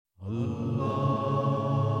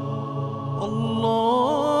You're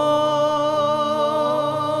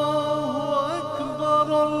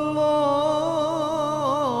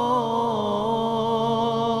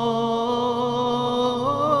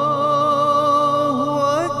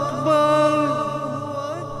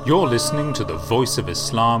listening to the Voice of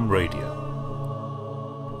Islam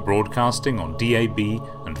Radio, broadcasting on DAB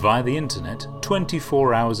and via the internet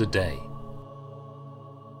 24 hours a day.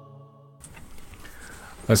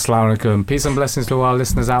 Assalamu alaikum. Peace and blessings to our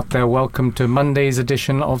listeners out there. Welcome to Monday's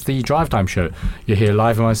edition of the Drive Time Show. You're here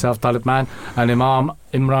live with myself, Talib Man, and Imam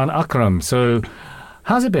Imran Akram. So,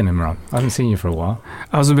 how's it been, Imran? I haven't seen you for a while.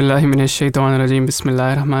 A'udhu billahi minash shaitanir rajeem.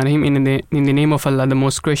 Bismillahir rahmanir rahim. In the name of Allah, the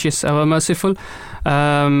most gracious, ever merciful.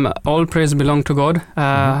 All praise belong to God.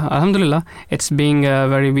 Alhamdulillah, it's being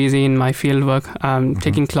very busy in my field work.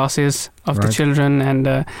 Taking classes of the children and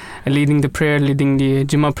leading the prayer, leading the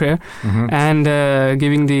Jummah prayer, and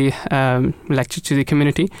giving the lecture to the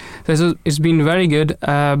community. So it's been very good.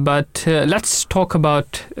 But let's talk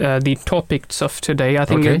about the topics of today. I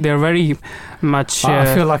think they're very much. I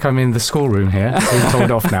feel like I'm in the schoolroom here. Being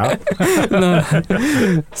told off now. No.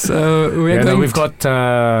 So we've got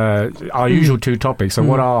our usual two topics. So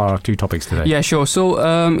what are our two topics today? Yeah, sure. So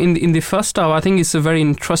in the first hour, I think it's a very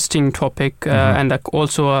interesting topic and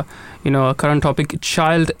also a current topic: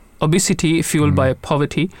 child obesity fueled by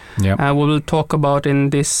poverty. We will talk about in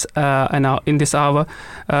this hour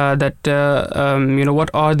that what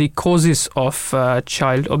are the causes of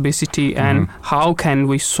child obesity and how can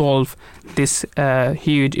we solve this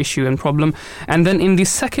huge issue and problem. And then in the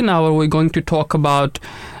second hour, we're going to talk about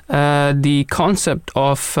the concept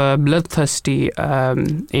of bloodthirsty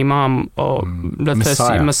Imam or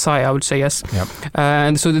bloodthirsty Messiah, I would say, yes.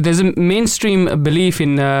 And so there's a mainstream belief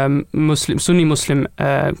in Sunni Muslim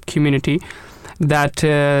community that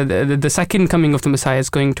the second coming of the Messiah is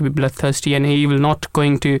going to be bloodthirsty, and he will not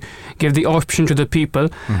going to give the option to the people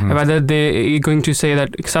whether they're going to say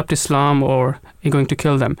that accept Islam or you're going to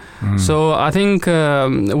kill them. So I think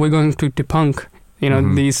we're going to debunk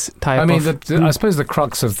these type of... I suppose the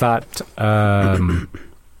crux of that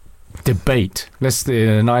debate, in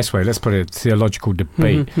a nice way, let's put it, theological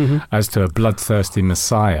debate as to a bloodthirsty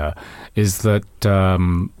Messiah is that, to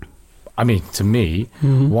me,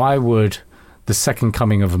 why would the second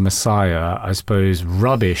coming of a Messiah, I suppose,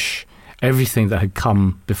 rubbish everything that had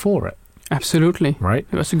come before it? Absolutely. Right?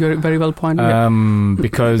 That's a very well pointed.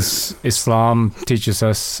 Because Islam teaches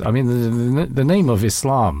us, the name of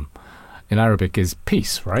Islam in Arabic is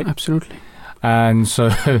peace, right? Absolutely. And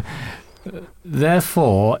so,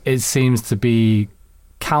 therefore, it seems to be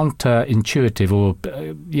counterintuitive or,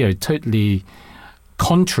 totally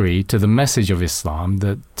contrary to the message of Islam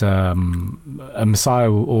that a Messiah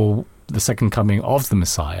or the second coming of the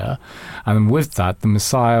Messiah, and with that, the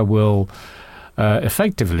Messiah will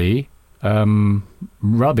effectively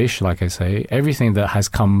rubbish, like I say, everything that has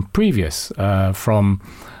come previous from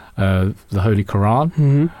the Holy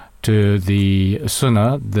Quran to the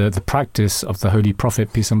Sunnah, the practice of the Holy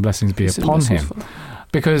Prophet, peace and blessings be upon him.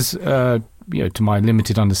 Because, to my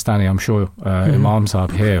limited understanding, I'm sure Imam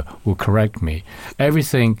Sahib here will correct me,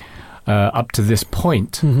 everything up to this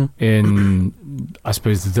point in, I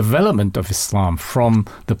suppose, the development of Islam from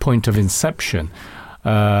the point of inception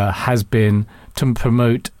has been to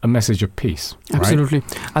promote a message of peace. Absolutely.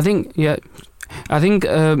 Right? I think,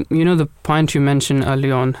 the point you mentioned early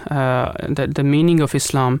on, that the meaning of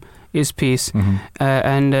Islam is peace.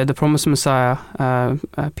 And the promised Messiah,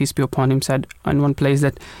 peace be upon him, said in one place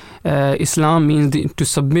that Islam means to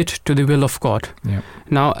submit to the will of God.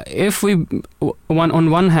 Now, if we,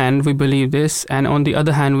 on one hand, we believe this, and on the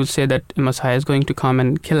other hand, we'll say that the Messiah is going to come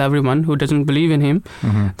and kill everyone who doesn't believe in him,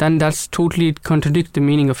 then that's totally contradicts the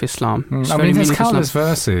meaning of Islam. There's countless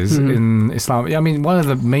verses in Islam. One of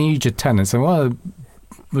the major tenets and one of the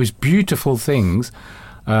most beautiful things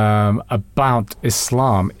about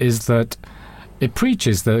Islam is that it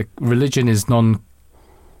preaches that religion is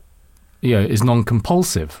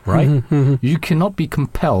non-compulsive, right? You cannot be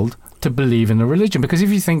compelled to believe in a religion, because if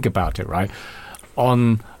you think about it, right,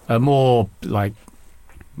 on a more like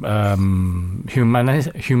what I'm trying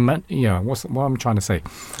to say,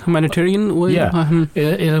 humanitarian way,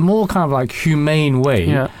 in a more kind of like humane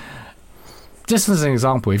way. Just as an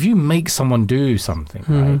example, if you make someone do something,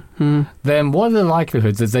 right, then what are the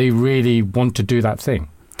likelihoods that they really want to do that thing?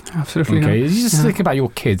 Absolutely. Okay, you just think about your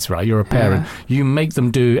kids, right? You're a parent. You make them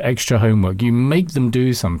do extra homework. You make them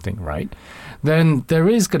do something, right? Then there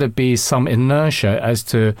is going to be some inertia as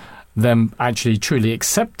to them actually truly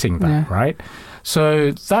accepting that, right?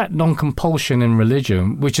 So that non-compulsion in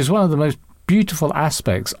religion, which is one of the most beautiful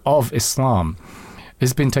aspects of Islam,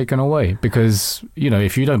 has been taken away because,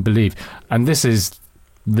 if you don't believe, and this is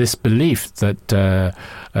this belief that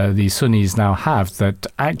the Sunnis now have, that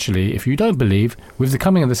actually, if you don't believe with the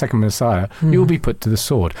coming of the second Messiah, you'll be put to the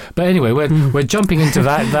sword. But anyway, we're jumping into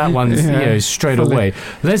that one straight away.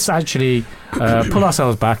 Let's actually pull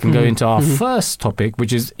ourselves back and go into our first topic,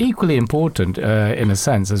 which is equally important in a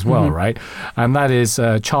sense as well, right? And that is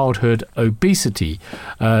childhood obesity.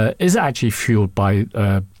 Is actually fueled by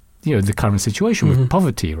the current situation with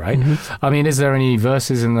poverty, right? I mean, is there any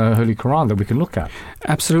verses in the Holy Quran that we can look at?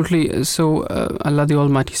 Absolutely. So Allah the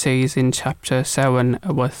Almighty says in chapter 7,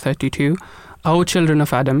 verse 32, "O children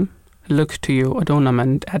of Adam, look to your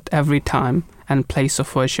adornment at every time and place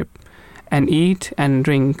of worship, and eat and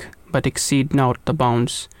drink, but exceed not the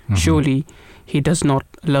bounds. Surely He does not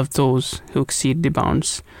love those who exceed the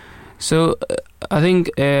bounds." So I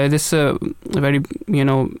think this is a very,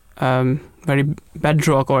 very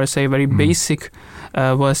bedrock, or I say very basic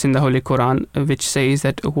verse in the Holy Quran, which says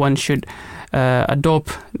that one should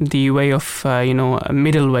adopt the way of, a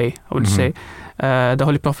middle way, I would say. The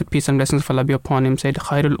Holy Prophet, peace and blessings of Allah be upon him, said,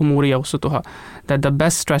 "Khairul umuri awsatuha," that the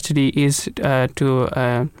best strategy is to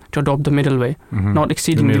adopt the middle way, not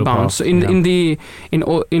exceeding the bounds. So in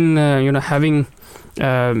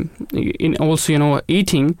also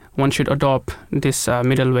eating, one should adopt this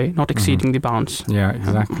middle way, not exceeding the bounds. Yeah,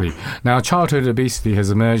 exactly. Now, childhood obesity has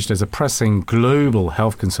emerged as a pressing global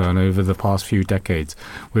health concern over the past few decades,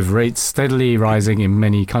 with rates steadily rising in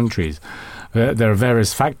many countries. There are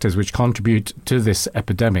various factors which contribute to this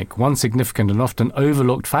epidemic. One significant and often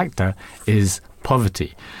overlooked factor is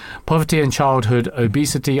poverty. Poverty and childhood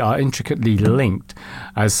obesity are intricately linked,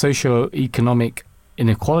 as socio-economic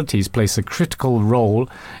inequalities plays a critical role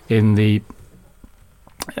in the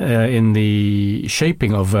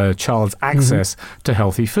shaping of a child's access to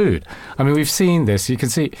healthy food. I mean, we've seen this. You can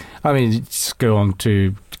see. I mean, just go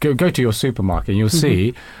to your supermarket, and you'll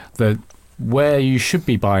see that where you should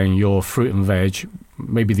be buying your fruit and veg,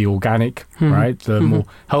 maybe the organic, right, the more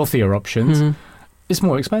healthier options, it's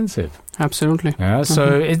more expensive. Absolutely. Yeah.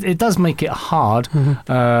 So it does make it hard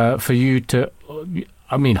for you to.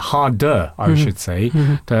 I mean, harder, I should say,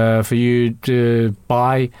 for you to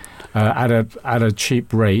buy at a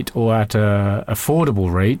cheap rate or at a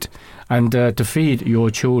affordable rate, and to feed your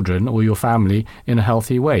children or your family in a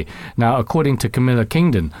healthy way. Now, according to Camilla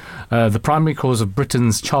Kingdon, the primary cause of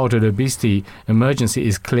Britain's childhood obesity emergency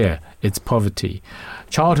is clear: it's poverty.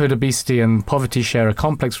 Childhood obesity and poverty share a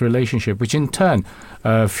complex relationship, which in turn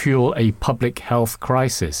fuel a public health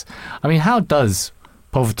crisis. I mean, how does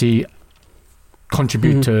poverty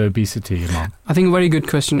contribute to obesity, Imam? I think a very good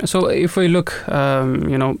question. So if we look, how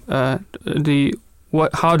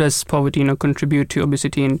does poverty, contribute to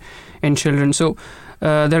obesity in children? So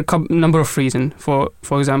there are a number of reasons. For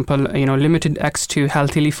example, limited access to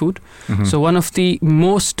healthy food. So one of the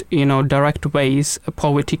most, direct ways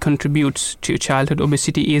poverty contributes to childhood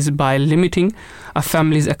obesity is by limiting a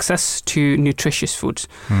family's access to nutritious foods.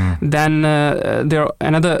 Then there are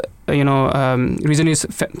another reason is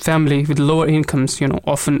family with lower incomes,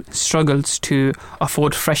 often struggles to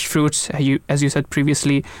afford fresh fruits, as you said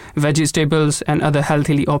previously, vegetables and other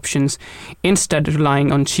healthy options, instead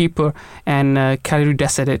relying on cheaper and calorie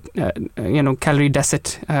deficit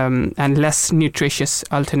and less nutritious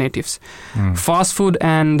alternatives. Fast food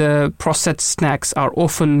and processed snacks are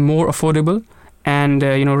often more affordable and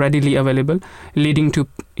readily available, leading to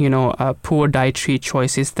poor dietary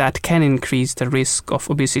choices that can increase the risk of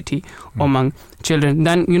obesity among children.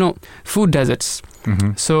 Then food deserts.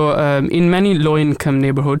 So in many low-income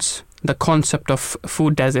neighborhoods, the concept of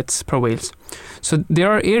food deserts prevails. So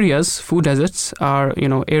there are food deserts are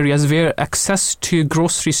areas where access to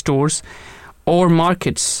grocery stores or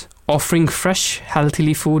markets offering fresh,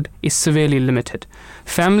 healthy food is severely limited.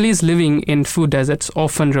 Families living in food deserts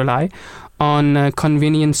often rely on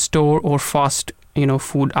convenience store or fast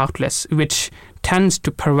food outlets, which tends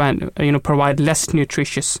to provide less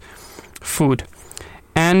nutritious food.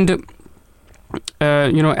 And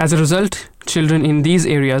as a result, children in these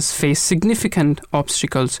areas face significant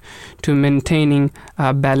obstacles to maintaining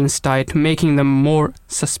a balanced diet, making them more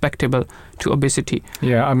susceptible to obesity.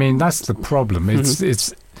 Yeah, I mean, that's the problem.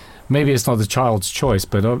 It's maybe it's not the child's choice,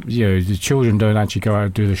 but the children don't actually go out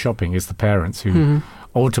and do the shopping. It's the parents who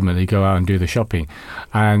ultimately go out and do the shopping.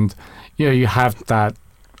 And you have that,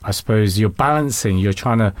 I suppose, you're balancing, you're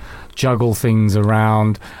trying to juggle things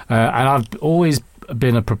around. And I've always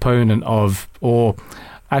been a proponent of, or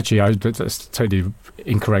actually, that's totally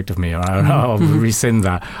incorrect of me. I'll rescind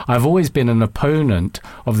that. I've always been an opponent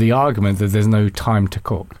of the argument that there's no time to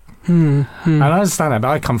cook. And I understand that, but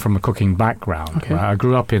I come from a cooking background. Okay. Right? I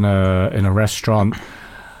grew up in a restaurant,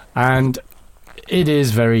 and it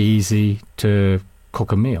is very easy to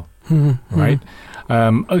cook a meal, right?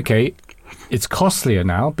 Okay, it's costlier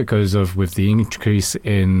now because of with the increase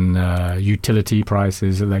in utility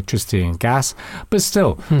prices, electricity and gas, but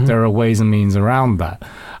still there are ways and means around that.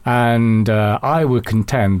 And I would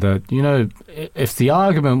contend that, you know, if the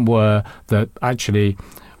argument were that actually,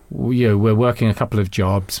 you know, we're working a couple of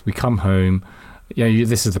jobs, we come home, you know,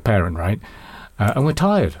 this is the parent, right? And we're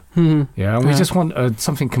tired, and we just want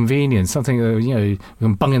something convenient, something you know, you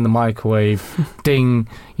can bung in the microwave, ding,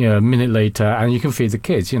 you know, a minute later, and you can feed the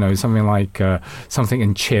kids. You know, something like something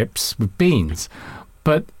in chips with beans.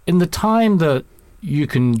 But in the time that you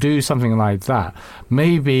can do something like that,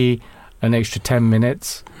 maybe an extra 10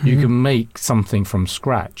 minutes, you can make something from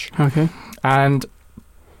scratch. Okay, and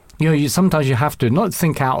you know, sometimes you have to not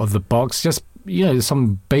think out of the box, just, you know,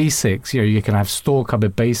 some basics. You know, you can have store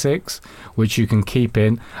cupboard basics, which you can keep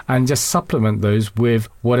in, and just supplement those with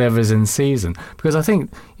whatever's in season. Because I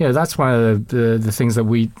think, you know, that's one of the things that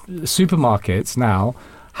supermarkets now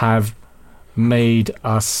have made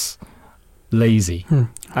us lazy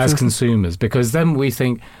as consumers. Because then we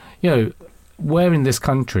think, you know, where in this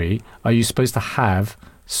country are you supposed to have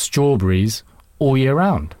strawberries all year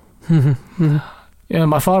round? You know,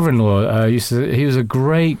 my father-in-law he was a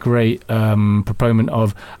great proponent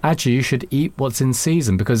of, actually, you should eat what's in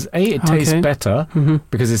season, because it tastes better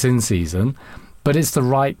because it's in season, but it's the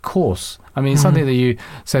right course. I mean, something that you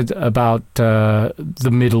said about the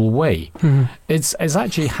middle way. It's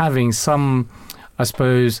actually having some, I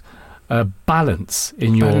suppose, balance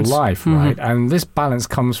in your life, right? And this balance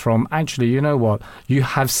comes from, actually, you know what, you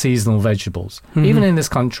have seasonal vegetables. Even in this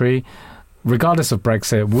country, regardless of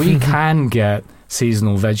Brexit, we can get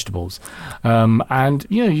seasonal vegetables, and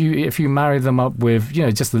you know, if you marry them up with, you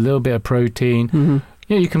know, just a little bit of protein, you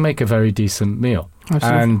know, you can make a very decent meal.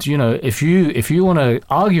 Absolutely. And you know, if you want to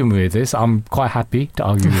argue with this, I'm quite happy to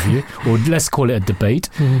argue with you, or let's call it a debate.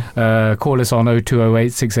 Call us on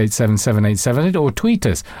 0208 687 787 or tweet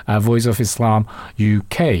us at Voice of Islam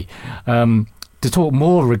UK. To talk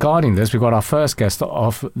more regarding this, we've got our first guest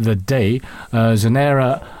of the day,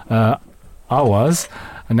 Zanera Awaz.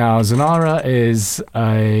 Now, Zanara is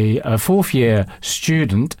a fourth-year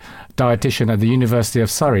student dietitian at the University of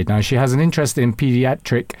Surrey. Now, she has an interest in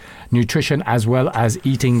paediatric nutrition as well as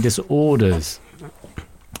eating disorders.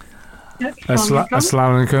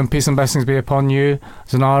 Assalamu alaikum. Peace and blessings be upon you,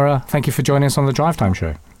 Zanara. Thank you for joining us on the Drive Time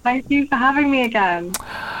Show. Thank you for having me again.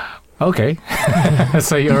 Okay,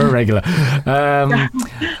 so you're a regular.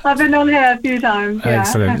 I've been on here a few times. Yeah.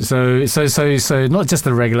 Excellent. So not just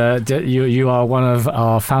a regular. You are one of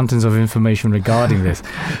our fountains of information regarding this.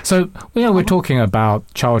 So you know, we're talking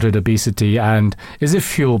about childhood obesity, and is it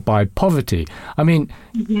fueled by poverty? I mean,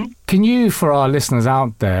 can you, for our listeners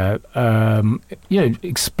out there, you know,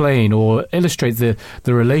 explain or illustrate the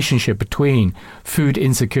relationship between food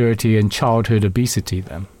insecurity and childhood obesity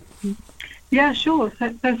then? Yeah, sure.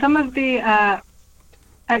 So some of the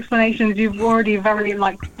explanations you've already very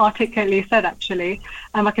articulately said, actually.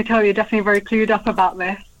 I can tell you're definitely very clued up about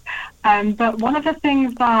this. But one of the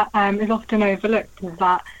things that is often overlooked is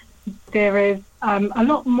that there is a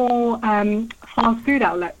lot more fast food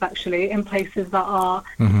outlets, actually, in places that are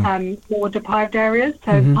more deprived areas.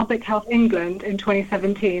 So Public Health England in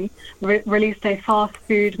 2017 released a fast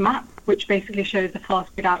food map, which basically shows the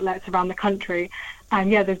fast food outlets around the country. And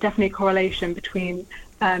yeah, there's definitely a correlation between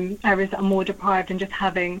areas that are more deprived and just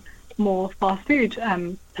having more fast food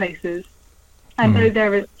places. And those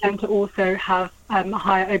areas tend to also have a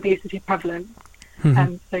higher obesity prevalence.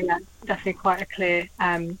 So yeah, definitely quite a clear.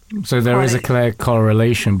 So there is a clear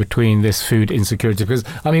correlation between this food insecurity, because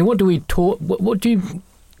I mean, what do we talk? What do you?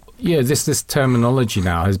 Yeah, this terminology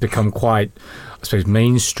now has become quite, I suppose,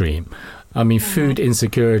 mainstream. I mean, food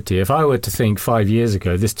insecurity. If I were to think 5 years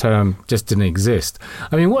ago, this term just didn't exist.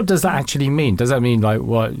 I mean, what does that actually mean? Does that mean like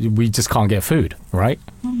what, we just can't get food, right?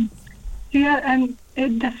 Yeah, and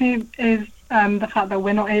it definitely is the fact that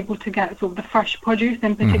we're not able to get sort of the fresh produce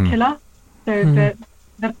in particular. So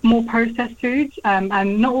the more processed foods, and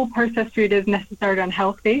not all processed food is necessarily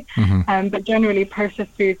unhealthy, but generally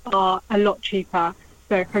processed foods are a lot cheaper.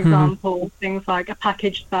 So, for example, things like a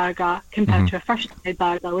packaged burger compared to a freshly made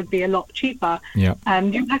burger would be a lot cheaper. Yeah.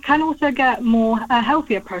 You can also get more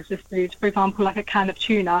healthier processed foods. For example, like a can of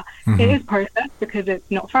tuna. It is processed because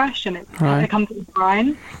it's not fresh and it comes in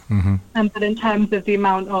brine. But in terms of the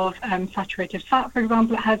amount of saturated fat, for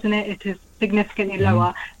example, it has in it, it is significantly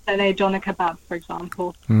lower than a doner kebab, for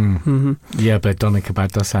example. Yeah, but doner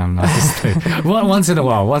kebab does sound nice too. Once in a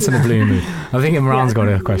while, once in a blue moon. I think Imran's got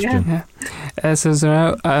a question.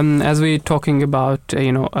 So as we're talking about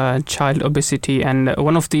child obesity, and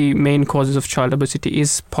one of the main causes of child obesity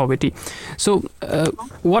is poverty. So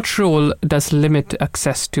what role does limited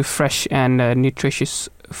access to fresh and nutritious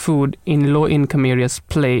food in low-income areas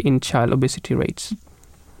play in child obesity rates?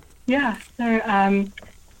 Yeah, so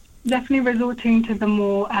definitely resorting to the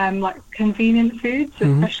more convenient foods,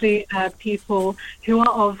 especially people who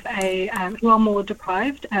are more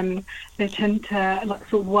deprived. They tend to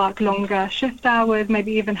sort of work longer shift hours,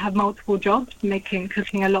 maybe even have multiple jobs, making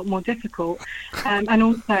cooking a lot more difficult. And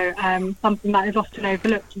also something that is often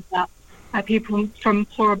overlooked is that people from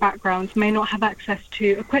poorer backgrounds may not have access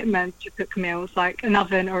to equipment to cook meals, like an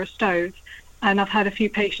oven or a stove. And I've had a few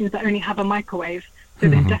patients that only have a microwave, so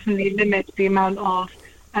this definitely limits the amount of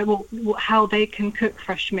how they can cook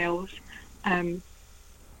fresh meals.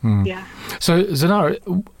 Yeah. So Zanara,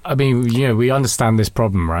 I mean, we understand this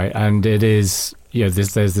problem, right? And it is,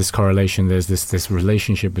 there's this correlation, there's this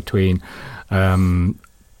relationship between childhood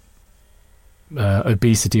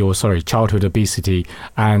obesity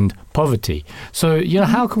and poverty. So,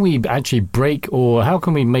 how can we actually break, or how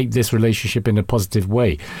can we make this relationship in a positive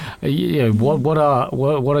way?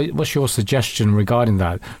 What's your suggestion regarding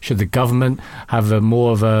that? Should the government have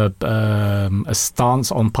more of a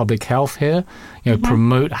stance on public health here?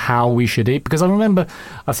 Promote how we should eat? Because I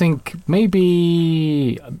think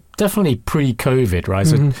maybe definitely pre-COVID, right?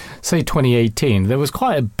 So say 2018, there was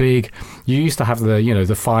quite a big. You used to have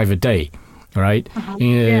the 5 a day. Right,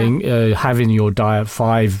 having your diet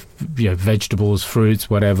 5, vegetables, fruits,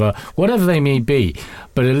 whatever they may be,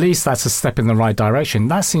 but at least that's a step in the right direction.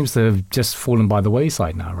 That seems to have just fallen by the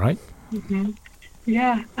wayside now, right?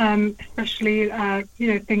 Yeah, especially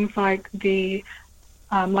things like the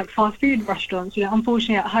fast food restaurants.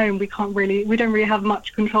 Unfortunately, at home we don't really have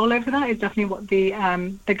much control over that. It's definitely what the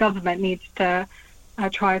government needs to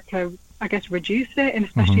try to, I guess, reduce it, and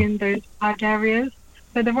especially in those bad areas.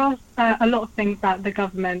 So there are a lot of things that the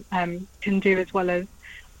government can do, as well as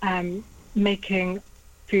making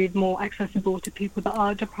food more accessible to people that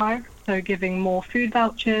are deprived. So giving more food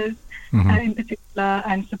vouchers in particular,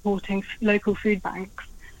 and supporting local food banks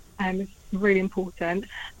is really important.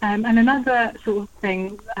 And another sort of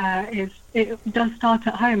thing is it does start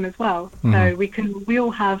at home as well. So we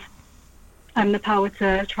all have the power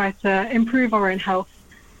to try to improve our own health.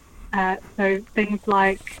 So things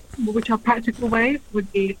like, which are practical ways, would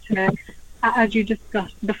be to, as you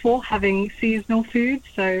discussed before, having seasonal foods.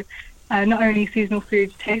 So not only seasonal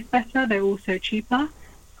foods taste better, they're also cheaper,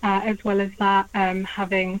 as well as that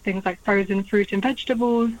having things like frozen fruit and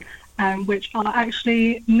vegetables, which are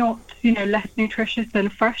actually not less nutritious than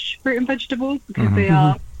fresh fruit and vegetables, because they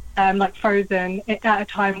are frozen at a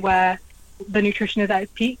time where the nutrition is at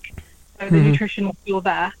its peak, so the nutrition is still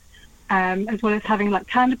there. As well as having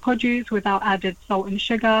canned produce without added salt and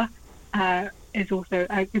sugar is also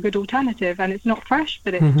a good alternative, and it's not fresh,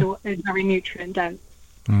 but it's still is very nutrient dense.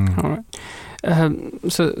 All right.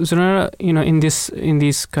 So Zanara, in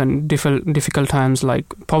these kind of difficult times,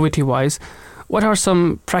 like poverty-wise, what are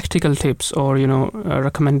some practical tips or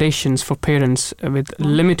recommendations for parents with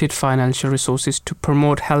limited financial resources to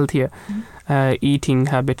promote healthier eating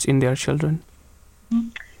habits in their children?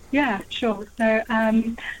 Yeah, sure. So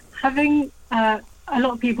having a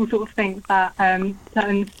lot of people sort of think that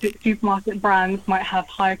certain supermarket brands might have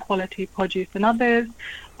higher quality produce than others,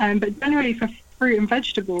 but generally for fruit and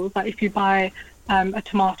vegetables, like if you buy a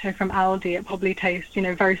tomato from Aldi, it probably tastes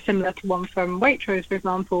very similar to one from Waitrose, for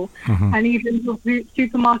example. And even for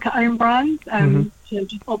supermarket own brands,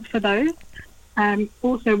 just opt for those.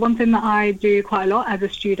 Also, one thing that I do quite a lot as a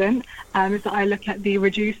student is that I look at the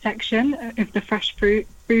reduced section of the fresh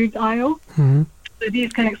foods aisle. So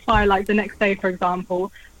these can expire the next day, for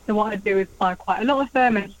example. So what I do is buy quite a lot of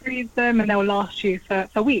them and freeze them, and they'll last you for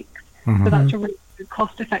weeks. So that's a really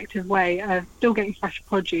cost-effective way of still getting fresh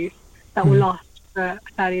produce that will last for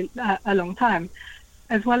a long time.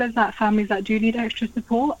 As well as that, families that do need extra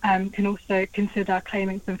support can also consider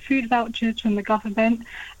claiming some food vouchers from the government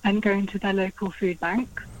and going to their local food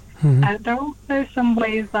banks. There are also some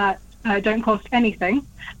ways that don't cost anything.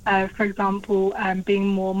 For example, being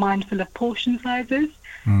more mindful of portion sizes.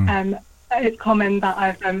 It's common that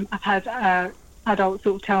I've had adults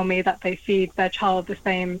sort of tell me that they feed their child the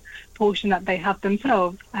same portion that they have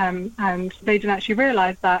themselves, and they didn't actually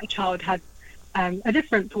realise that a child had a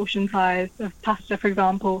different portion size of pasta, for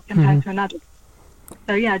example, compared to an adult.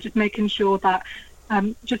 So yeah, just making sure that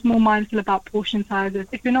just more mindful about portion sizes.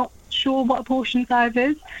 If you're not sure what a portion size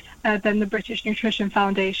is, then the British Nutrition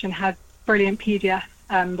Foundation has brilliant PDF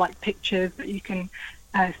like pictures that you can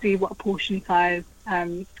see what a portion size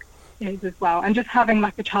is as well. And just having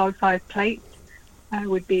like a child-sized plate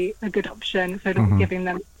would be a good option, so not giving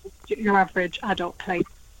them your average adult plate.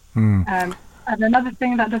 And another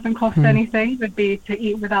thing that doesn't cost anything would be to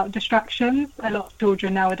eat without distractions. A lot of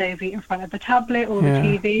children nowadays eat in front of the tablet or the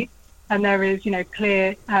TV, and there is,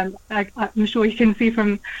 clear, I'm sure you can see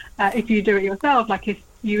from if you do it yourself, like if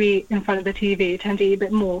you eat in front of the TV, you tend to eat a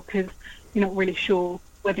bit more because you're not really sure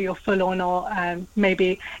whether you're full or not.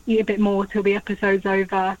 Maybe eat a bit more till the episode's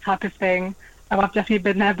over, type of thing. I've definitely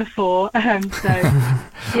been there before. Well,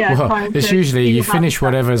 it's usually you finish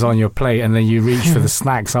whatever's on your plate and then you reach for the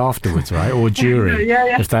snacks afterwards, right? Or during,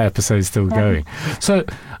 if that episode's still going. So,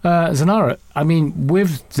 Zanara, I mean,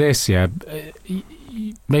 with this,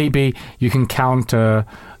 maybe you can counter,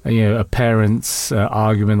 a parent's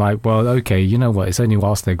argument like, well, okay, you know what? It's only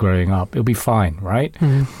whilst they're growing up. It'll be fine, right?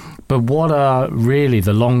 But what are really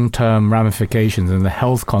the long-term ramifications and the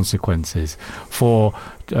health consequences for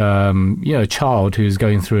a child who's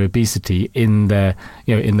going through obesity in their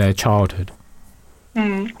childhood?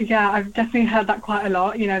 I've definitely heard that quite a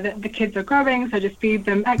lot. The kids are growing, so just feed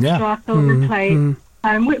them extra, fill the plate.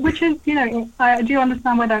 Which is, I do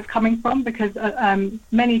understand where that's coming from, because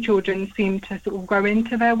many children seem to sort of grow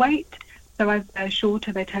into their weight. So as they're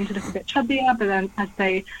shorter, they tend to look a bit chubbier, but then as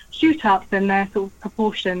they shoot up, then their sort of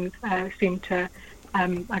proportions seem to,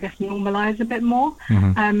 normalise a bit more.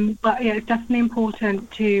 But it's definitely important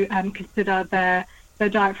to consider their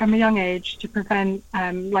diet from a young age to prevent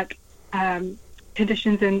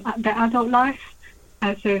conditions in their adult life.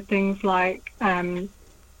 So things like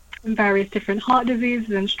various different heart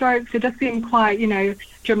diseases and strokes. It does seem quite,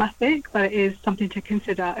 dramatic, but it is something to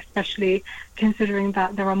consider, especially considering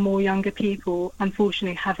that there are more younger people,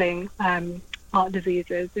 unfortunately, having heart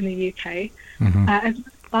diseases in the UK. As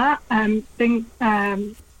well as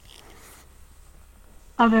that,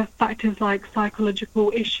 other factors like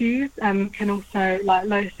psychological issues can also, like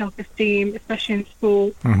low self-esteem, especially in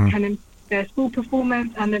school, can impact their school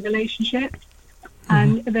performance and their relationships.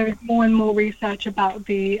 And there is more and more research about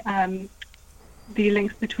the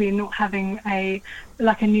links between not having a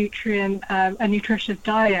nutritious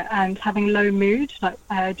diet and having low mood, like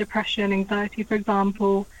depression, anxiety, for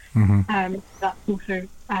example. That's also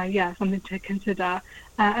something to consider.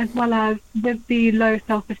 As well as with the low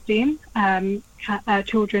self-esteem,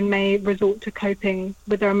 children may resort to coping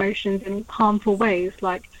with their emotions in harmful ways,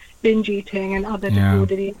 like binge eating and other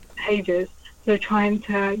disorderly behaviours. So trying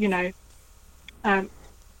to,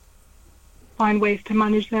 find ways to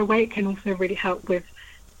manage their weight can also really help with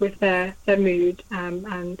their mood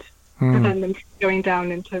and prevent them from going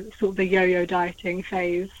down into sort of the yo-yo dieting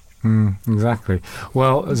phase. Exactly.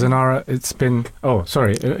 Well, Zanara, it's been... Oh,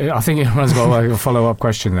 sorry. I think Imran's got a follow-up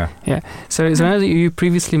question there. Yeah. So, Zanara, you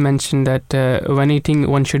previously mentioned that when eating,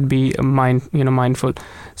 one should be mindful.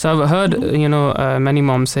 So I've heard, many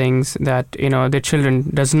moms saying that, their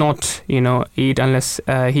children does not, eat unless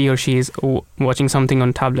he or she is watching something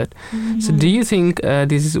on tablet. So do you think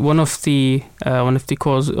this is one of the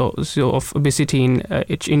causes of obesity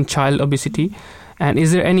in child obesity? And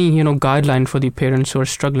is there any, guideline for the parents who are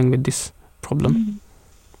struggling with this problem?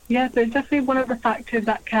 Yeah, so it's definitely one of the factors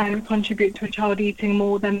that can contribute to a child eating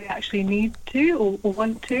more than they actually need to or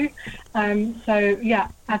want to. As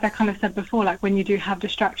I kind of said before, like when you do have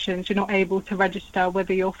distractions, you're not able to register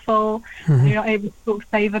whether you're full, you're not able to sort of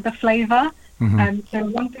savour the flavour. So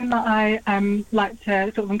one thing that I like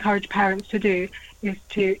to sort of encourage parents to do is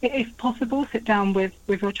to, if possible, sit down with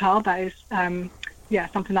your child. That is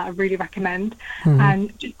something that I really recommend,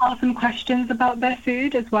 and just ask them questions about their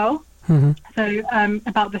food as well. So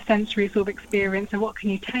about the sensory sort of experience. So what can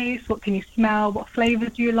you taste? What can you smell? What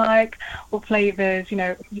flavours do you like? What flavours,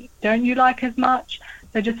 don't you like as much?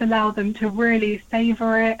 So just allow them to really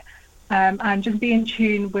savour it and just be in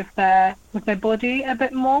tune with their body a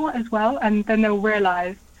bit more as well. And then they'll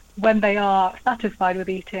realise when they are satisfied with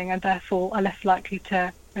eating and therefore are less likely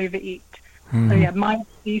to overeat. So mindful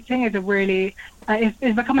eating is a really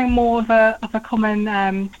is becoming more of a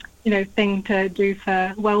common thing to do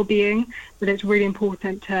for well-being, but it's really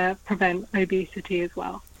important to prevent obesity as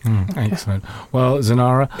well. Excellent. Well,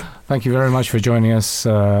 Zanara, thank you very much for joining us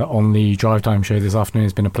on the Drive Time show this afternoon.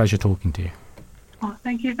 It's been a pleasure talking to you. Oh,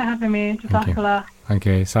 thank you for having me. Jazakallah.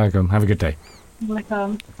 Okay, Assalamualaikum. Have a good day.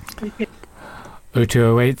 Welcome.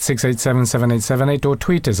 0208 687 7878 or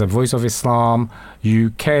tweet us at Voice of Islam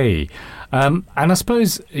UK. And I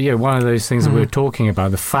suppose, one of those things that we're talking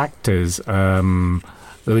about, the factors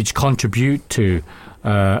which contribute to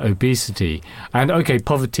obesity. And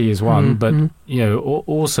poverty is one, but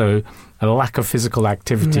also a lack of physical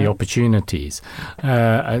activity opportunities.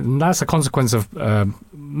 And that's a consequence of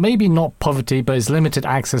maybe not poverty, but it's limited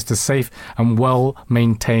access to safe and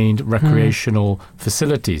well-maintained recreational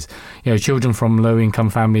facilities. Children from low-income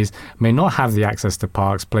families may not have the access to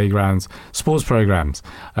parks, playgrounds, sports programs,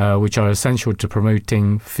 which are essential to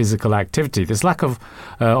promoting physical activity. This lack of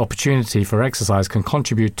opportunity for exercise can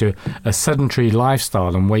contribute to a sedentary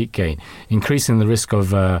lifestyle and weight gain, increasing the risk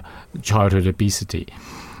of childhood obesity.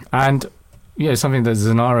 And something that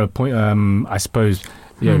Zanara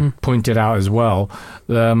pointed out as well.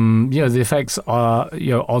 The effects are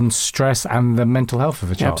on stress and the mental health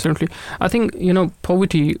of a child. Absolutely, I think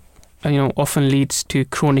poverty often leads to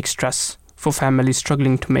chronic stress for families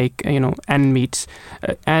struggling to make end meets,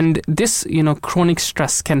 and this chronic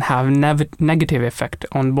stress can have negative effect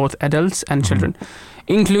on both adults and children,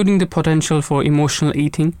 including the potential for emotional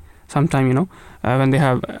eating. Sometimes when they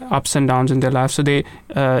have ups and downs in their life, so they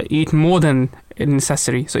eat more than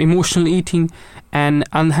necessary. So emotional eating and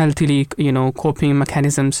unhealthily coping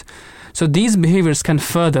mechanisms. So these behaviors can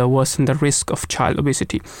further worsen the risk of child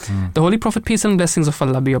obesity. The Holy Prophet, peace and blessings of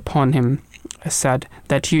Allah be upon him, said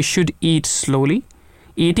that you should eat slowly.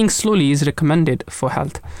 Eating slowly is recommended for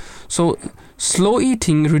health. So slow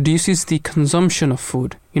eating reduces the consumption of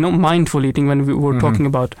food. Mindful eating, when we were talking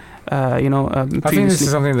about previously. I think this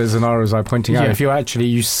is something that Zanara was pointing out. If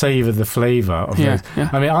you savor the flavor of this.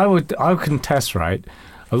 I mean, I would contest, right?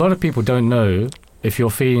 A lot of people don't know if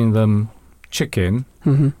you're feeding them chicken,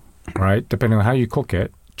 right? Depending on how you cook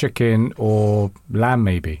it, chicken or lamb,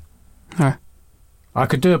 maybe. I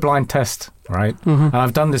could do a blind test, right? And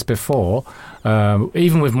I've done this before,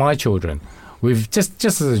 even with my children. We've just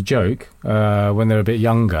as a joke, when they're a bit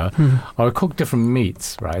younger, I would cook different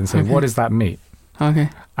meats, right? And say, what is that meat?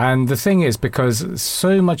 And the thing is, because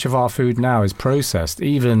so much of our food now is processed,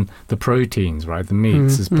 even the proteins, right? The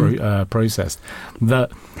meats is processed,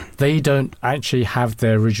 that they don't actually have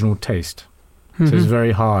their original taste. So it's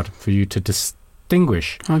very hard for you to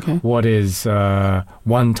distinguish what is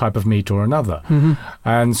one type of meat or another.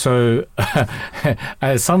 And so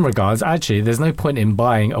in some regards, actually, there's no point in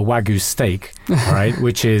buying a Wagyu steak, right,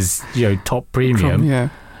 which is top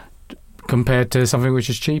premium, compared to something which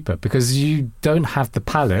is cheaper, because you don't have the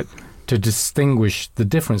palate to distinguish the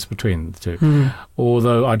difference between the two.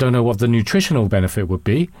 Although I don't know what the nutritional benefit would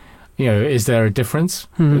be. Is there a difference?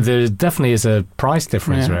 There definitely is a price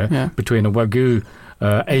difference between a Wagyu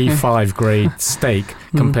A5 grade steak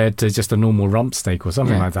compared to just a normal rump steak or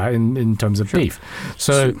something like that in terms of beef.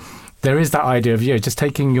 So there is that idea of just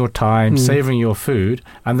taking your time, savouring your food,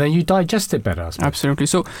 and then you digest it better. Absolutely.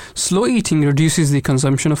 So slow eating reduces the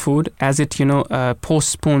consumption of food, as it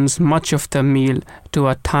postpones much of the meal to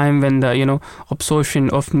a time when the absorption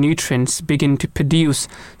of nutrients begin to produce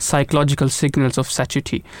psychological signals of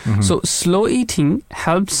satiety. So slow eating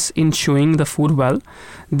helps in chewing the food well.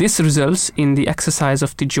 This results in the exercise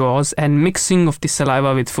of the jaws and mixing of the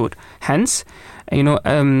saliva with food. Hence,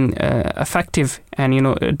 effective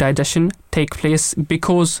and digestion take place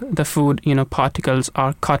because the food particles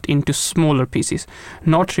are cut into smaller pieces,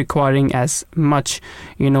 not requiring as much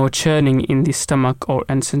churning in the stomach or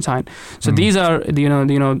intestine. So these are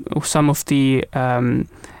some of the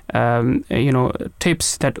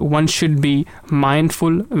tips that one should be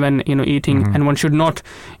mindful when eating, and one should not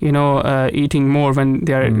eating more when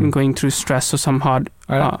they are going through stress or some hard.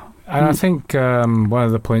 And I think one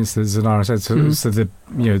of the points that Zanara said, so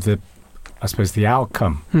I suppose the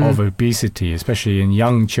outcome of obesity, especially in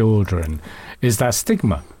young children, is that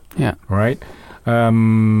stigma. Right.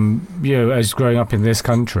 As growing up in this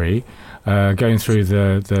country, going through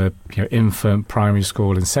the infant, primary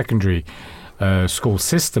school, and secondary school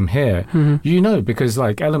system here, because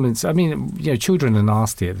elements, children are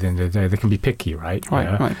nasty at the end of the day. They can be picky, right?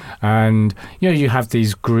 Right. And you have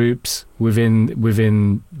these groups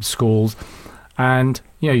within schools, and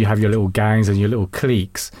you have your little gangs and your little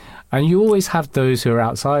cliques, and you always have those who are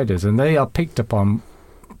outsiders, and they are picked upon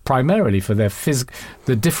primarily for their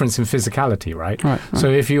the difference in physicality, right?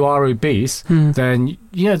 So if you are obese, then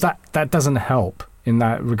that doesn't help in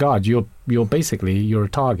that regard. You're basically a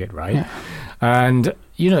target, right? And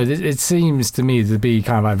it seems to me to be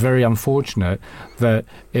kind of very unfortunate that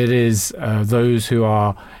it is those who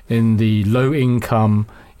are in the low income,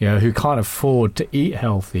 who can't afford to eat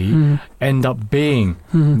healthy, end up being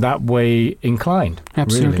that way inclined.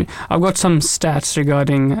 Absolutely. Really. I've got some stats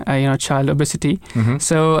regarding child obesity.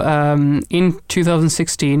 So in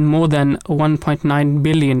 2016, more than 1.9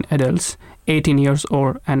 billion adults 18 years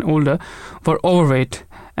or and older were overweight,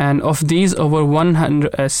 And of these, over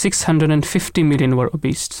 650 million were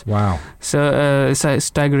obese. Wow. So it's a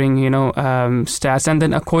staggering, stats. And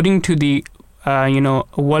then according to the,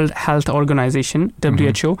 World Health Organization,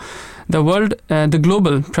 WHO, the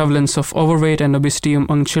global prevalence of overweight and obesity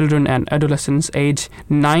among children and adolescents age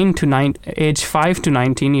 5 to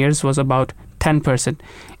 19 years was about 10%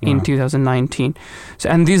 in 2019. So,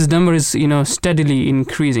 and this number is, steadily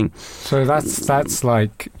increasing. So that's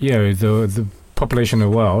like, the population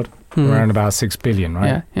of the world, around about 6 billion,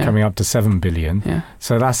 right? Yeah. Coming up to 7 billion. Yeah.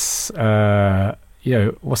 So that's,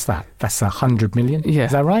 what's that? That's 100 million? Yeah.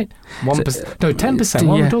 Is that right? 1%? No, 10%.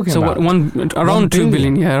 What are we talking about? So around 2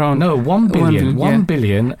 billion. Yeah, around. No, 1 billion. 1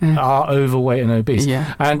 billion are overweight and obese.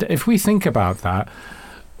 Yeah. And if we think about that,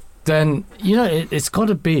 then, it's got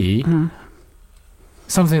to be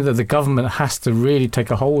something that the government has to really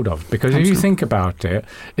take a hold of. Because if you think about it,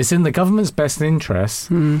 it's in the government's best interest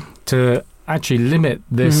to actually limit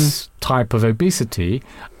this type of obesity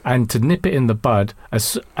and to nip it in the bud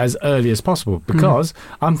as early as possible. Because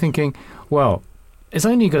I'm thinking, well, it's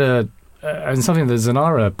only going to, and something that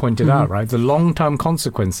Zanara pointed out, right, the long-term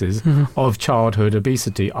consequences of childhood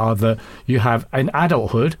obesity are that you have, in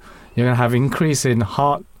adulthood, you're going to have increase in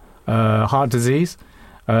heart disease,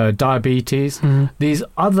 diabetes, these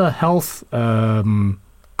other health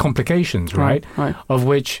complications, right, of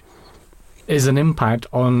which is an impact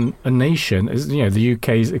on a nation, the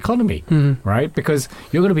UK's economy, right? Because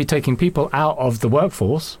you're going to be taking people out of the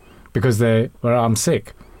workforce because I'm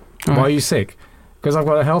sick. Why are you sick? Because I've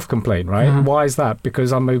got a health complaint, right? Why is that?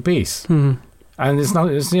 Because I'm obese. And it's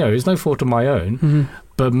no fault of my own.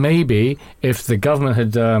 But maybe if the government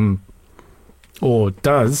had, or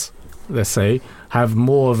does, let's say, have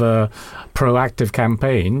more of a proactive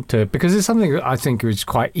campaign because it's something that I think is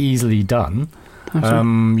quite easily done.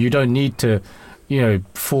 You don't need to,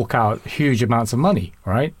 fork out huge amounts of money,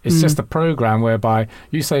 right? It's just a program whereby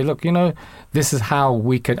you say, look, this is how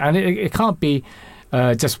we can, and it can't be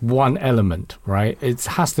just one element, right? It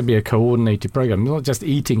has to be a coordinated program. It's not just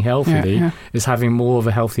eating healthily, it's having more of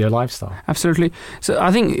a healthier lifestyle. Absolutely. So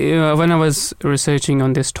I think when I was researching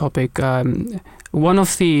on this topic, one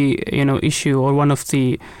of the, issue or one of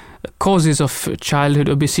the causes of childhood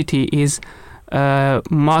obesity is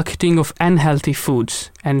marketing of unhealthy foods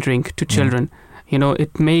and drink to children.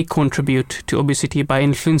 It may contribute to obesity by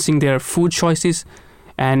influencing their food choices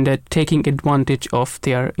and taking advantage of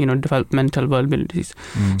their, developmental vulnerabilities.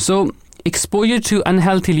 So exposure to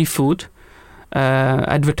unhealthy food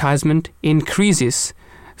advertisement increases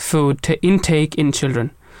food intake in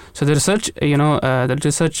children. So the research,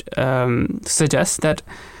 suggests that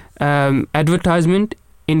advertisement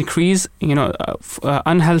increase,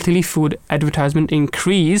 unhealthy food advertisement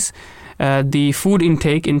increase the food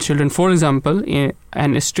intake in children. For example,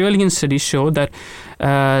 an Australian study showed that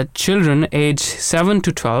children aged 7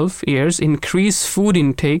 to 12 years increase food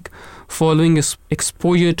intake following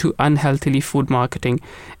exposure to unhealthy food marketing,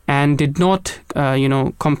 and did not,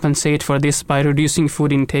 compensate for this by reducing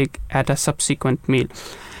food intake at a subsequent meal.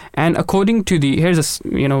 And according to here's a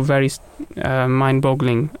very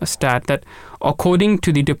mind-boggling stat that according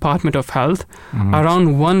to the Department of Health,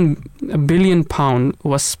 around £1 billion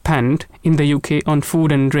was spent in the UK on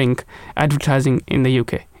food and drink advertising in the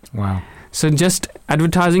UK. Wow! So just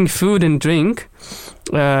advertising food and drink,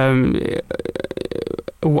 around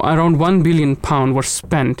 £1 billion was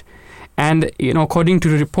spent, and according to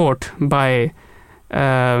the report by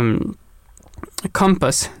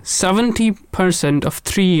Compass, 70% of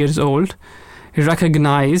 3 years old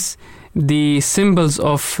recognize the symbols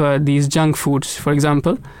of these junk foods. For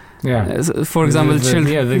example,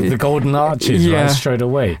 children. The golden arches, right, straight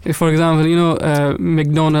away. For example,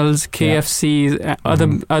 McDonald's, KFC,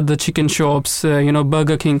 other chicken shops,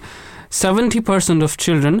 Burger King. 70% of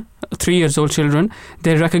children, 3 years old children,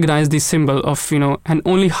 they recognize the symbol of, and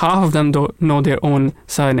only half of them know their own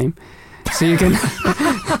surname. So you can.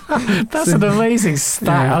 That's an amazing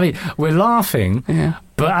stat. I mean, we're laughing,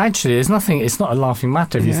 but actually, it's not a laughing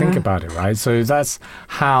matter if you think about it, right? So that's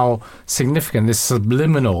how significant this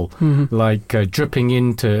subliminal, dripping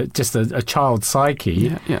into just a child's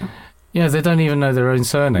psyche. They don't even know their own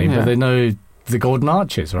surname, but they know the golden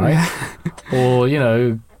arches, right? Or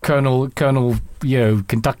Colonel,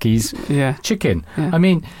 Kentucky's chicken. I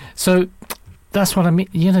mean, so that's what I mean.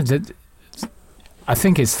 I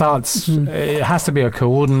think it starts. It has to be a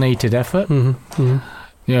coordinated effort.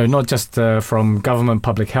 Not just from government,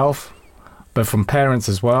 public health, but from parents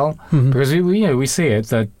as well. Because we see it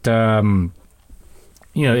that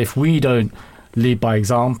if we don't lead by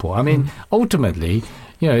example, I mean, ultimately,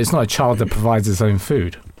 it's not a child that provides its own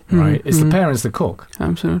food. right? It's the parents that cook.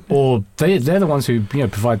 Absolutely. Or they're the ones who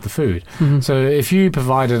provide the food. So if you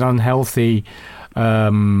provide an unhealthy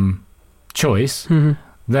choice,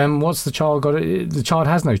 then what's the child got? The child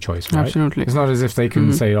has no choice, right? Absolutely. It's not as if they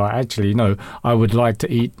can say, "Oh, actually, no, I would like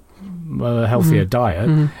to eat a healthier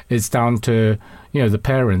diet." It's down to the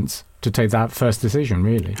parents to take that first decision,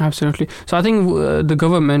 really. Absolutely. So I think the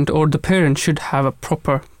government or the parents should have a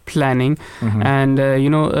proper planning, and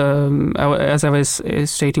as I was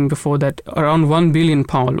stating before, that around £1 billion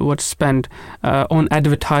was spent on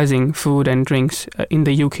advertising food and drinks in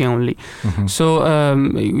the UK only. So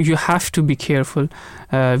you have to be careful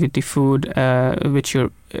with the food which your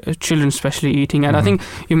children especially eating. And I think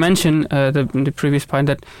you mentioned the previous point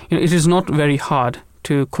that it is not very hard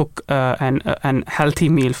to cook an healthy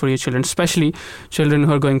meal for your children, especially children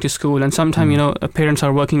who are going to school. And sometimes, parents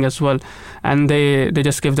are working as well, and they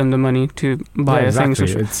just give them the money to buy things.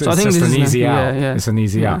 So I think it's just an easy out. It's an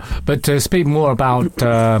easy out. But to speak more about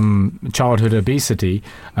childhood obesity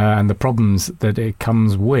and the problems that it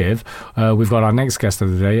comes with, we've got our next guest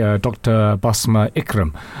of the day, Dr. Basma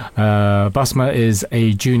Ikram. Basma is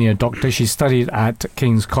a junior doctor. She studied at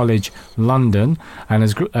King's College London and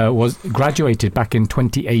was graduated back in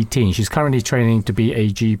 2018. She's currently training to be a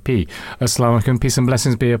GP. Assalamu alaikum, peace and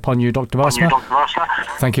blessings be upon you, Dr. Basma.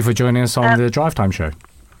 Thank you for joining us on the Drive Time Show.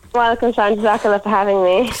 Welcome, Jazakallah, for having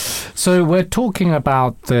me. So we're talking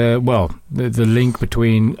about the link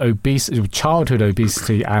between childhood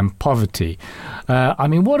obesity and poverty.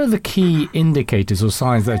 What are the key indicators or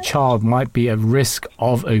signs that a child might be at risk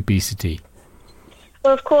of obesity?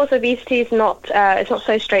 Well, of course, obesity is not it's not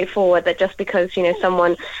so straightforward that just because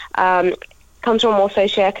someone comes from a more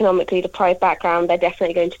socioeconomically deprived background, they're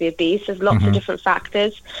definitely going to be obese. There's lots of different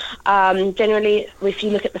factors. Generally, if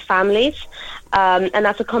you look at the families, and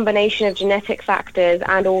that's a combination of genetic factors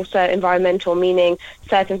and also environmental, meaning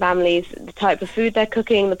certain families, the type of food they're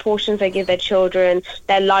cooking, the portions they give their children,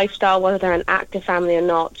 their lifestyle, whether they're an active family or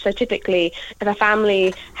not. So typically, if a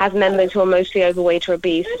family has members who are mostly overweight or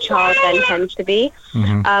obese, the child then tends to be.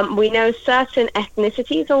 We know certain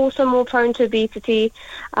ethnicities are also more prone to obesity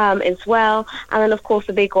as well. And then, of course,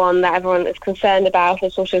 the big one that everyone is concerned about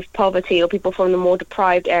is sort of poverty, or people from the more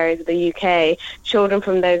deprived areas of the UK. Children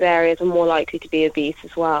from those areas are more likely to be obese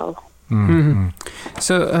as well.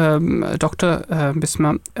 So, Dr.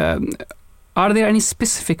 Basma, are there any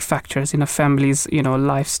specific factors in a family's,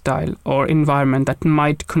 lifestyle or environment that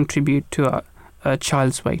might contribute to a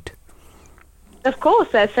child's weight? Of course,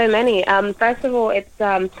 there's so many. First of all, it's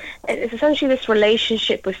essentially this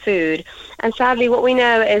relationship with food. And sadly, what we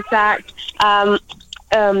know is that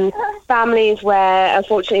families where,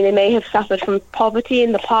 unfortunately, they may have suffered from poverty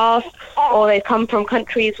in the past, or they come from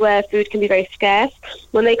countries where food can be very scarce.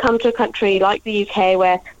 When they come to a country like the UK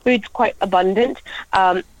where food's quite abundant,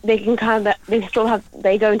 they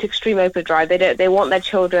go into extreme overdrive. They want their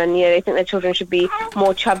children, they think their children should be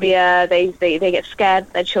more chubbier. They get scared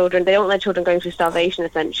of their children. They don't want their children going through starvation,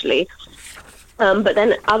 essentially. But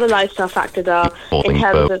then other lifestyle factors are in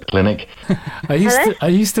terms of clinic. Are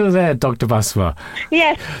you still there, Dr. Basma?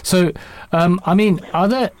 Yes. So, are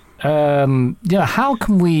there? How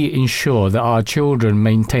can we ensure that our children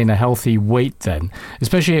maintain a healthy weight then,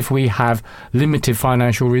 especially if we have limited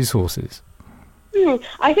financial resources?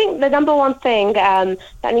 I think the number one thing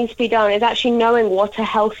that needs to be done is actually knowing what a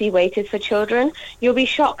healthy weight is for children. You'll be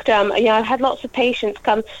shocked. I've had lots of patients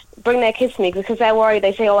bring their kids to me because they're worried.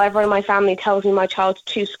 They say, everyone in my family tells me my child's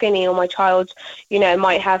too skinny, or my child,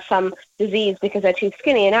 might have some disease because they're too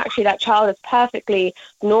skinny. And actually that child is perfectly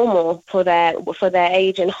normal for their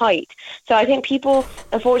age and height. So I think people,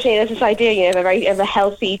 unfortunately, there's this idea, of a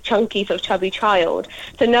healthy, chunky, sort of chubby child.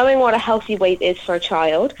 So knowing what a healthy weight is for a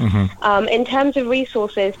child. In terms of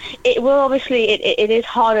resources, it will obviously, it is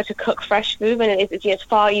harder to cook fresh food, and it's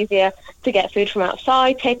far easier to get food from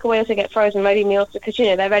outside, takeaway, or to get frozen ready meals because,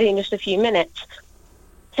 they're ready in just a few minutes.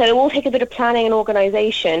 So it will take a bit of planning and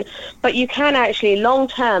organisation, but you can actually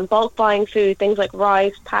long-term bulk buying food, things like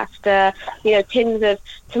rice, pasta, tins of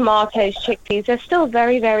tomatoes, chickpeas. They're still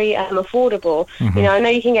very, very affordable. I know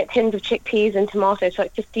you can get tins of chickpeas and tomatoes for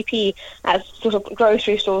like 50p at sort of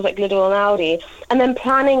grocery stores like Lidl and Aldi. And then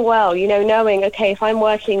planning well, knowing, okay, if I'm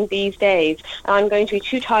working these days and I'm going to be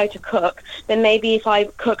too tired to cook, then maybe if I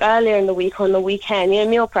cook earlier in the week or on the weekend,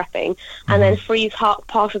 meal prepping, and then freeze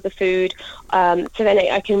part of the food, so then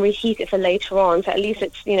I can reheat it for later on. So at least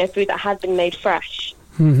it's food that has been made fresh.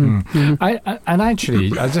 And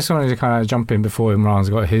actually, I just wanted to kind of jump in before Imran's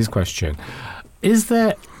got his question. Is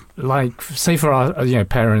there, say for our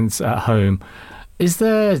parents at home, is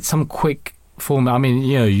there some quick formula? I mean,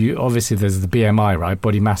 you obviously there's the BMI, right,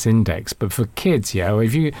 body mass index, but for kids,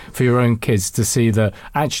 for your own kids to see that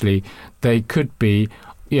actually they could be,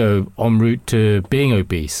 en route to being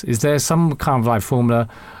obese. Is there some kind of like formula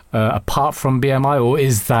apart from BMI, or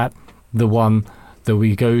is that the one that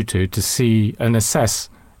we go to see and assess,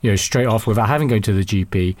 straight off without having to go to the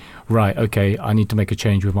GP? Right, okay, I need to make a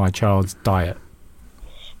change with my child's diet.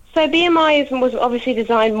 So BMI was obviously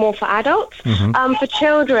designed more for adults. For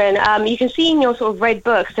children, you can see in your sort of red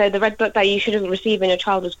book, so the red book that you should have received when your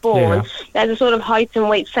child was born, there's a sort of height and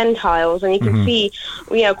weight centiles, and you can see,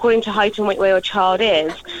 according to height and weight where your child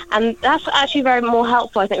is. And that's actually very more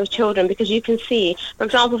helpful, I think, with children, because you can see, for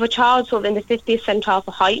example, if a child sort of in the 50th centile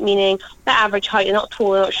for height, meaning the average height, you're not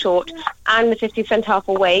tall, not short, and the 50th centile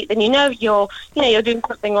for weight, then you're doing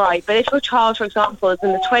something right. But if your child, for example, is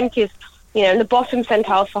in the 20th, in the bottom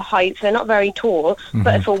centile for height, so they're not very tall,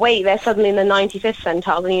 but for weight, they're suddenly in the 95th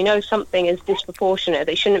centile, then something is disproportionate.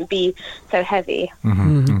 They shouldn't be so heavy.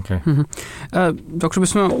 Okay. Dr.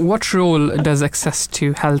 Bisma, what role does access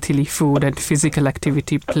to healthy food and physical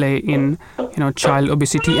activity play in, child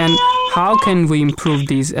obesity, and how can we improve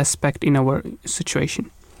these aspects in our situation?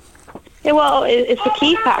 Yeah, well, it's the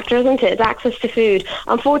key factor, isn't it? It's access to food.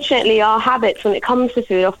 Unfortunately, our habits when it comes to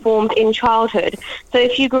food are formed in childhood. So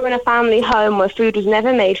if you grew in a family home where food was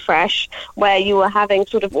never made fresh, where you were having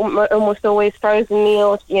sort of almost always frozen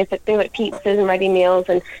meals, things like pizzas and ready meals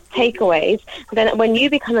and takeaways, then when you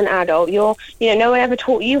become an adult, no one ever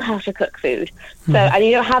taught you how to cook food. So, and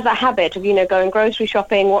you don't have that habit of, going grocery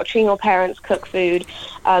shopping, watching your parents cook food,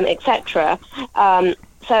 etc.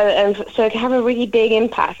 So it can have a really big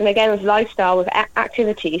impact. And again, with lifestyle, with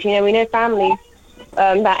activities, we know families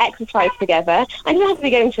that exercise together, and you don't have to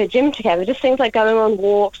be going to the gym together, just things like going on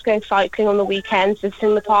walks, going cycling on the weekends,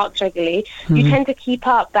 visiting the parks regularly. You tend to keep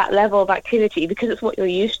up that level of activity because it's what you're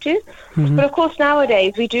used to. But of course,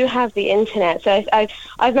 nowadays, we do have the internet. So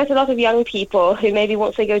I've met a lot of young people who maybe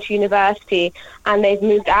once they go to university and they've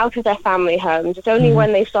moved out of their family homes, it's only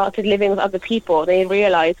when they started living with other people they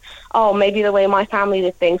realise, maybe the way my family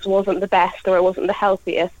did things wasn't the best, or it wasn't the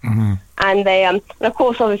healthiest. And they, and of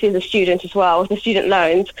course, obviously, as a student as well, with the student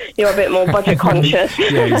loans, you're a bit more budget conscious.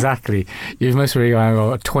 Yeah, exactly. You've most really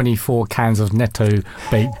got 24 cans of Netto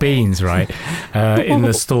baked beans, right, in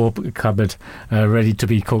the store cupboard, ready to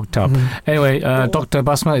be cooked up. Anyway, Dr.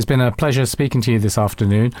 Basma, it's been a pleasure speaking to you this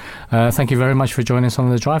afternoon. Thank you very much for joining us on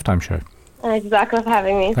the Drive Time Show. Exactly, for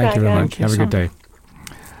having me. Thank you very much. Have a good day.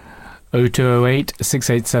 0208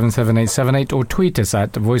 687 7878 or tweet us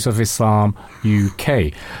at Voice of Islam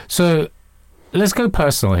UK. So let's go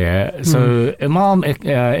personal here. So Imam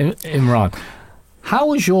Imran, how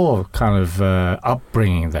was your kind of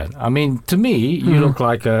upbringing then? I mean, to me, you look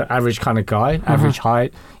like an average kind of guy, average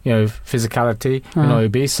height, physicality, you're not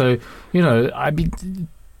obese. So,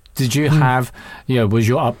 did you have, was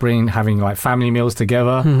your upbringing having like family meals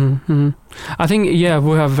together? I think, we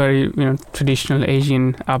have very, traditional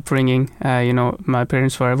Asian upbringing. My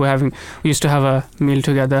parents we used to have a meal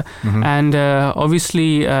together. And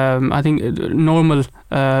obviously, I think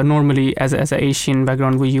normally as an Asian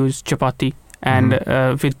background, we use chapati and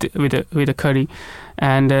with a curry.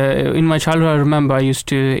 And in my childhood, I remember I used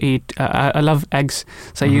to eat. I love eggs,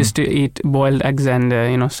 so I used to eat boiled eggs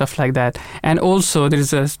and stuff like that. And also there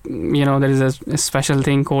is a special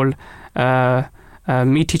thing called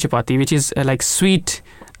meaty chapati, which is like sweet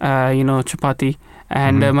chapati.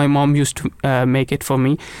 And my mom used to make it for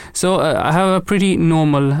me. So I have a pretty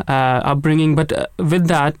normal upbringing. But with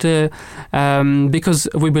that, because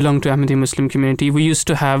we belong to Ahmadi Muslim Community, we used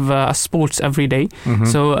to have sports every day.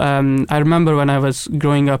 So I remember when I was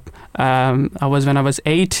growing up, when I was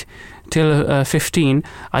 8 till 15,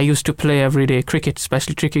 I used to play every day cricket,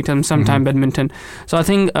 especially cricket and sometimes badminton. So I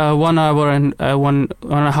think 1 hour and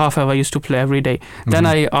 1.5 hour I used to play every day. Then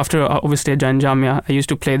after obviously I joined Jamia, I used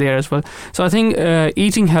to play there as well. So I think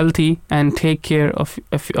eating healthy and take care of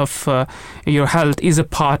your health is a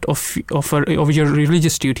part of your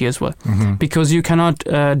religious duty as well, because you cannot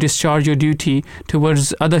discharge your duty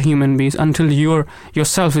towards other human beings until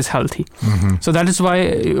yourself is healthy. So that is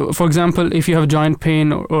why, for example, if you have joint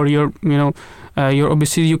pain or your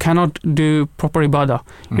obesity, you cannot do proper ibadah.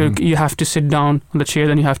 You have to sit down on the chair,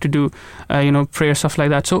 then you have to do prayer, stuff like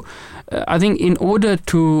that. So I think in order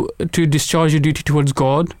to discharge your duty towards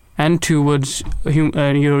God and towards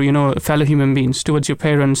your fellow human beings, towards your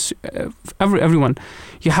parents, everyone,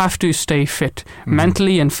 you have to stay fit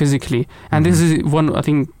mentally and physically. And this is one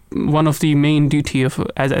of the main duty of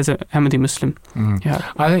as an Ahmadi Muslim.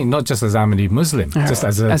 I think not just as Ahmadi Muslim, just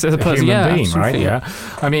as a person, human being, right?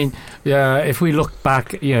 I mean, if we look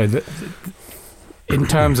back, in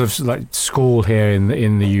terms of like school here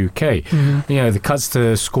in the UK, the cuts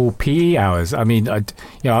to school PE hours. I mean,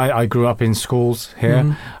 I grew up in schools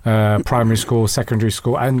here, primary school, secondary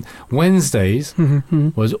school, and Wednesdays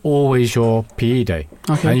was always your PE day.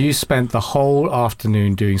 Okay. And you spent the whole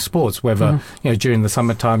afternoon doing sports, whether during the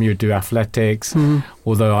summertime you'd do athletics,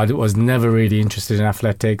 although I was never really interested in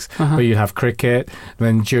athletics, but you'd have cricket.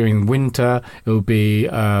 Then during winter it would be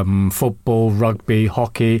football, rugby,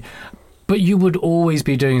 hockey. But you would always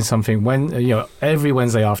be doing something every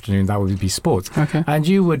Wednesday afternoon. That would be sports, and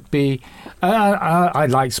you would be. I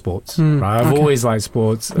like sports, right? I've always liked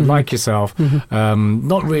sports, like yourself.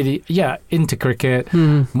 Not really, into cricket,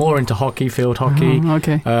 more into hockey, field hockey.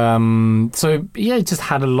 So just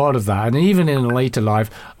had a lot of that, and even in later life,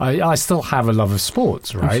 I still have a love of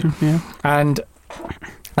sports, right? And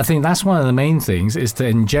I think that's one of the main things is to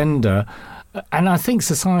engender. And I think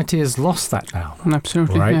society has lost that now.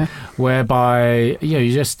 Absolutely, right? Whereby,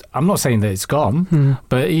 I'm not saying that it's gone,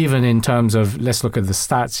 but even in terms of, let's look at the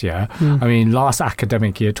stats here. I mean, last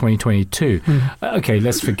academic year, 2022,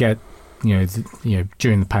 let's forget,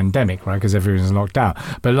 during the pandemic, right? Because everyone's locked down.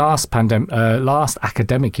 But last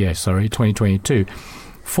academic year, 2022,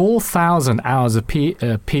 4,000 hours of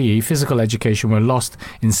PE, physical education, were lost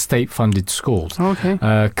in state-funded schools.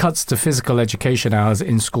 Cuts to physical education hours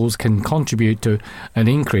in schools can contribute to an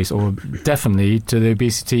increase, or definitely to the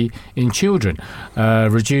obesity in children.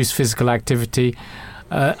 Reduced physical activity.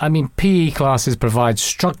 PE classes provide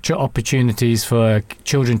structure opportunities for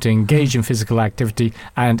children to engage in physical activity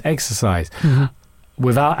and exercise.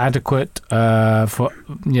 Without adequate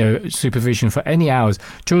supervision for any hours,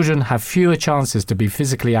 children have fewer chances to be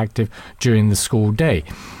physically active during the school day.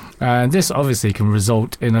 And this obviously can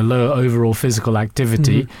result in a lower overall physical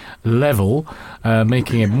activity level,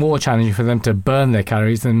 making it more challenging for them to burn their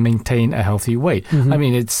calories and maintain a healthy weight. I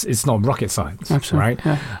mean, it's not rocket science, right?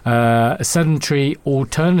 Sedentary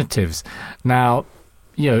alternatives. Now,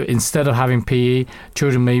 instead of having PE,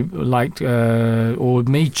 children may or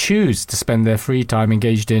may choose to spend their free time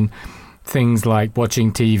engaged in things like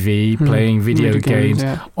watching TV, playing video games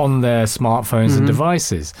on their smartphones and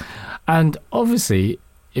devices. And obviously,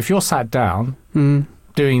 if you're sat down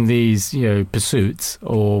doing these, pursuits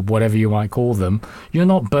or whatever you might call them, you're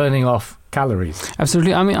not burning off calories.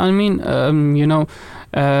 Absolutely.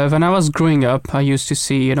 When I was growing up, I used to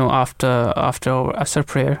see, after Asr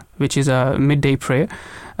prayer, which is a midday prayer,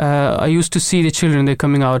 I used to see the children, they're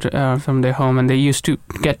coming out from their home, and they used to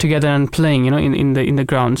get together and playing, in the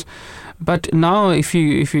grounds. But now, if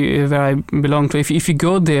you where I belong to, if you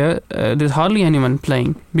go there, there's hardly anyone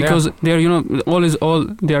playing, because they're all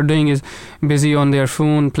they are doing is busy on their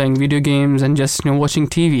phone, playing video games, and just watching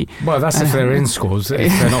TV. Well, that's if they're in schools,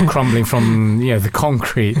 if they're not crumbling from the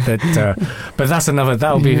concrete. But that's another.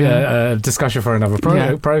 That will be a discussion for another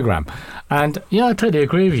program. And I totally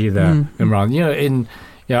agree with you there, Imran.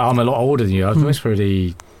 I'm a lot older than you. I was most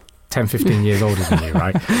probably 10, 15 years older than you,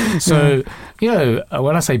 right? So,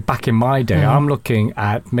 when I say back in my day, I'm looking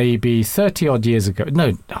at maybe 30 odd years ago.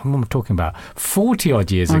 No, I'm talking about 40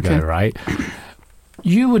 odd years ago, right?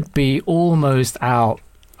 You would be almost out,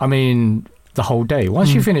 the whole day.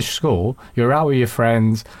 Once you finish school, you're out with your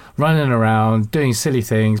friends, running around, doing silly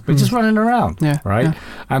things, but just running around, right? Yeah.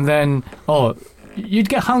 And then, you'd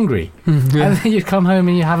get hungry, and then you'd come home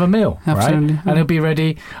and you have a meal, right? And it'll be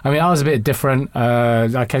ready. I was a bit different.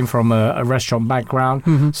 I came from a restaurant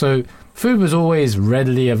background, so food was always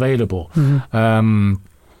readily available.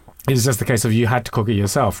 It's just the case of you had to cook it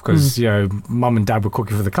yourself because mum and dad were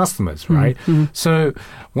cooking for the customers, right? So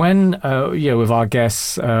when with our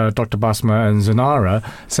guests Dr. Basma and Zanara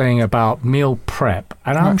saying about meal prep,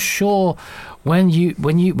 and I'm sure when you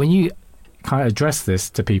kind of address this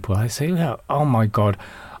to people, I say, oh my God,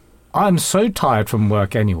 I'm so tired from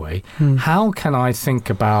work anyway. How can I think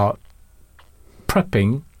about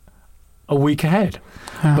prepping a week ahead?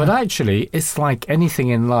 But actually, it's like anything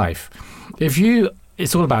in life.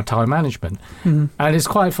 It's all about time management. And it's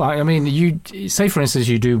quite fun. You say, for instance,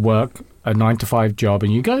 you do work a 9-to-5 job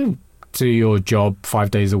and you go to your job 5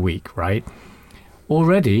 days a week, right?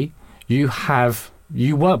 Already, you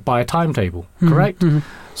work by a timetable, correct?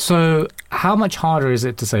 So how much harder is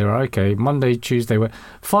it to say, okay, Monday, Tuesday,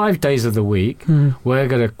 5 days of the week, we're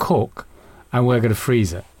going to cook and we're going to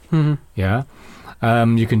freeze it. You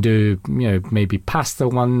can do, maybe pasta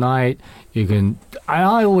one night. You can.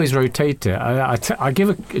 I always rotate it. I give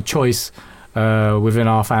a choice within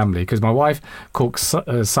our family because my wife cooks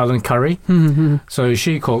Southern curry, so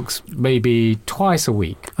she cooks maybe twice a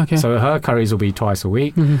week. So her curries will be twice a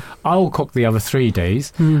week. I will cook the other 3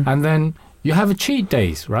 days, and then you have a cheat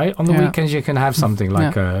days, right? On the weekends, you can have something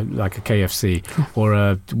like a KFC or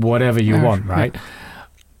a whatever you want, right?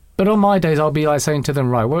 But on my days, I'll be like saying to them,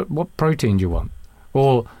 right, what protein do you want?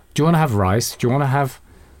 Or do you want to have rice? Do you want to have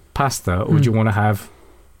pasta? Or do you want to have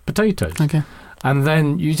potatoes? Okay. And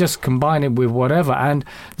then you just combine it with whatever. And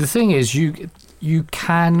the thing is, you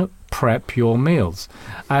can prep your meals.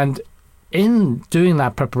 And in doing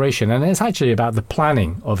that preparation, and it's actually about the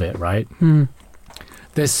planning of it, right?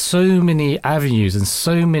 There's so many avenues and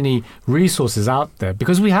so many resources out there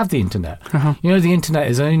because we have the internet. You know, the internet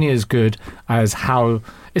is only as good as how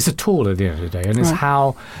it's a tool at the end of the day, and it's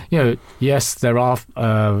how, you know, yes, there are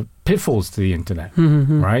pitfalls to the internet,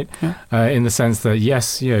 right? In the sense that,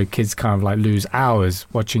 yes, you know, kids kind of like lose hours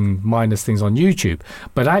watching mindless things on YouTube,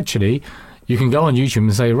 but actually you can go on YouTube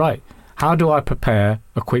and say, right, how do I prepare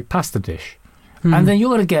a quick pasta dish? And then you're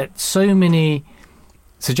going to get so many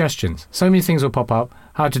suggestions, so many things will pop up.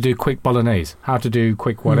 How to do quick bolognese, how to do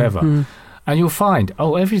quick whatever. And you'll find,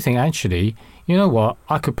 everything actually, you know what,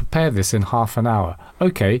 I could prepare this in half an hour.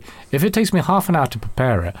 Okay, if it takes me half an hour to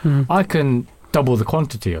prepare it, I can double the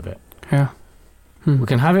quantity of it. We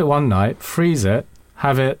can have it one night, freeze it,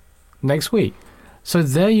 have it next week. So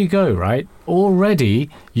there you go, right? Already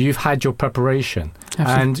you've had your preparation.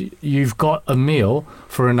 Absolutely. And you've got a meal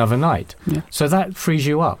for another night. So that frees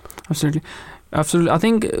you up. Absolutely. I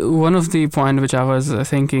think one of the points which I was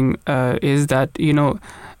thinking is that, you know,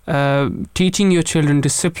 teaching your children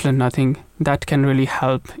discipline, I think that can really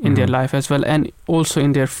help in their life as well, and also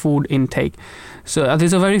in their food intake. So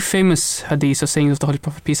there's a very famous hadith, a saying of the Holy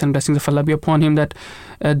Prophet, peace and blessings of Allah be upon him, that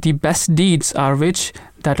the best deeds are which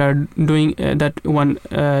that are doing that one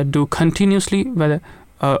do continuously, whether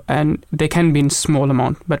and they can be in small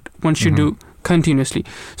amount, but one should do continuously.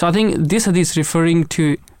 So I think this hadith is referring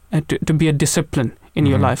to be a discipline in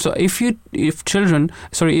your life. So if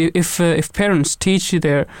parents teach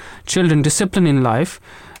their children discipline in life,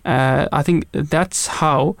 I think that's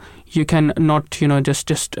how you can not, you know,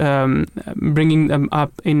 just bringing them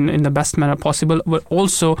up in the best manner possible, but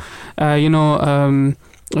also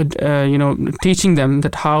teaching them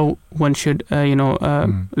that how one should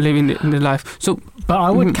live in the life. So, but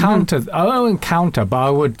I would counter. But I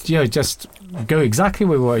would just go exactly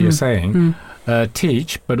with what you're saying.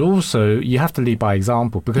 Teach, but also you have to lead by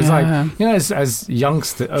example, because as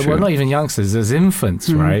youngsters, well, not even youngsters, as infants,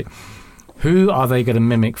 right? Who are they going to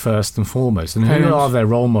mimic first and foremost, and who are their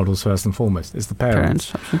role models first and foremost? It's the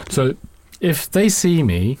parents. So if they see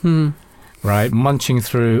me, right, munching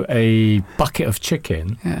through a bucket of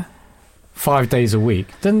chicken 5 days a week,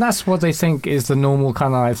 then that's what they think is the normal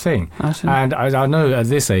kind of thing. And I know at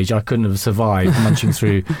this age I couldn't have survived munching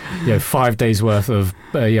through 5 days worth of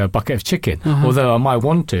bucket of chicken, although I might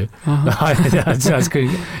want to.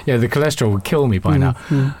 The cholesterol would kill me by now.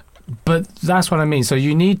 But that's what I mean. So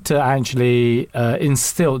you need to actually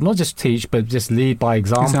instill, not just teach, but just lead by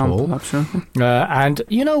example. Absolutely. And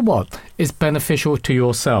you know what? It's beneficial to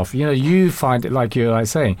yourself. You know, you find it, like you're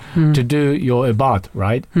saying, to do your ibad,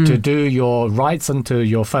 right? To do your rights unto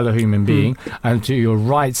your fellow human being and to your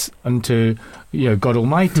rights unto God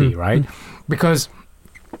Almighty, right? Because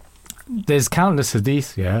there's countless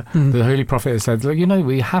hadith, the Holy Prophet has said, look,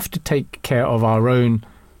 we have to take care of our own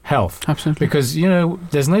health. Absolutely. Because,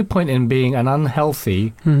 there's no point in being an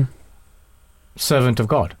unhealthy servant of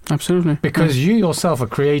God. Absolutely. Because you yourself are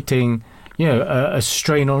creating, a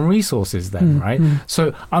strain on resources then, right?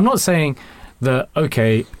 So I'm not saying that,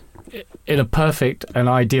 okay, in a perfect and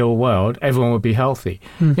ideal world, everyone would be healthy.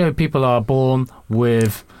 People are born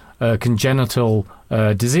with congenital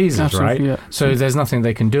diseases, right? Yeah. So there's nothing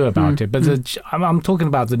they can do about it. But I'm talking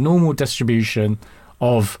about the normal distribution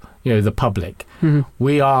of the public.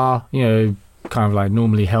 We are kind of like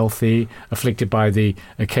normally healthy, afflicted by the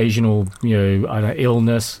occasional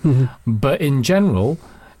illness, but in general,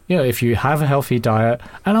 if you have a healthy diet,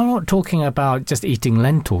 and I'm not talking about just eating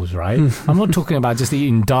lentils, right? I'm not talking about just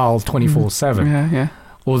eating dal 24/7.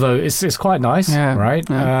 Although it's quite nice, right?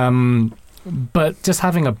 But just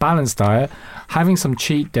having a balanced diet, having some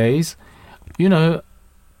cheat days,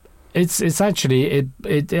 It's actually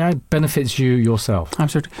it benefits you yourself.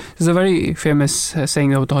 Absolutely. There's a very famous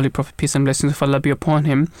saying of the Holy Prophet, peace and blessings of Allah be upon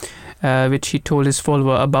him, which he told his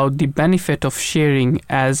follower about the benefit of sharing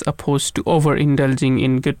as opposed to overindulging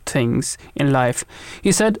in good things in life.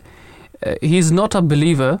 He said, he's not a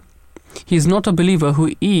believer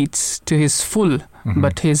who eats to his full,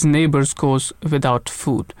 but his neighbors goes without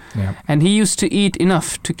food. And he used to eat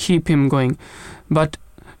enough to keep him going, but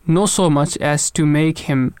no so much as to make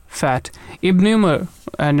him fat. Ibn Umar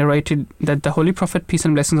narrated that the Holy Prophet, peace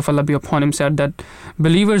and blessings of Allah be upon him, said that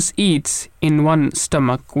believers eats in one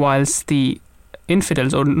stomach whilst the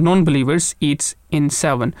infidels or non-believers eats in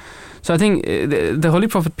 7. So I think the Holy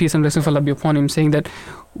Prophet, peace and blessings of Allah be upon him, saying that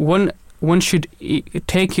one should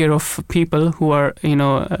take care of people who are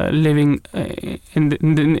living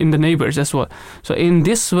in the neighbors as well. So in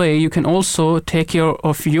this way you can also take care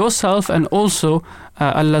of yourself and also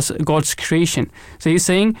God's creation. So he's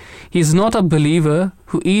saying he's not a believer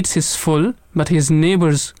who eats his full, but his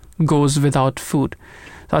neighbors goes without food.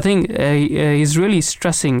 So I think he's really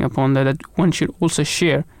stressing upon that one should also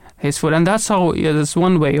share his food, and that's how that's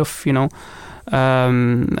one way of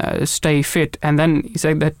stay fit. And then he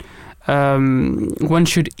said that one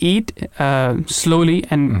should eat slowly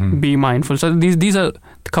and be mindful. So these are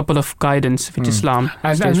a couple of guidance which Islam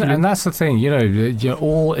and that's the thing,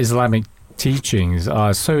 all Islamic teachings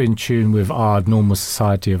are so in tune with our normal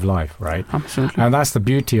society of life, right? Absolutely. And that's the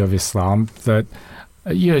beauty of Islam, that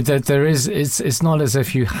that there is, it's not as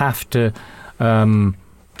if you have to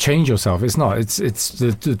change yourself. It's not. It's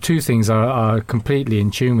the two things are completely in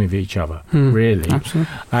tune with each other, really.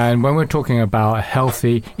 Absolutely. And when we're talking about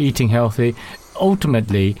eating healthy,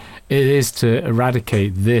 ultimately it is to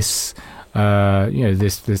eradicate this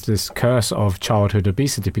this curse of childhood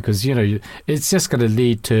obesity, because it's just going to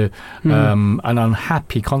lead to an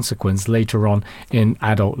unhappy consequence later on in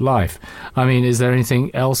adult life. I mean, is there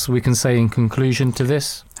anything else we can say in conclusion to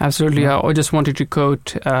this? Absolutely. I just wanted to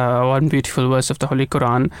quote one beautiful verse of the Holy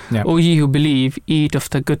Quran. Yeah. O ye who believe, eat of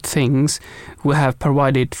the good things we have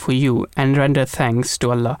provided for you, and render thanks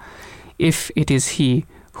to Allah, if it is He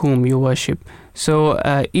whom you worship. So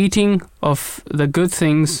eating of the good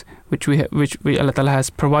things which Allah Ta'ala has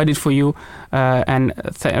provided for you, and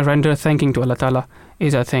render thanking to Allah Ta'ala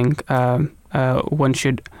is, I think, one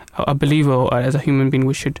should, a believer or as a human being,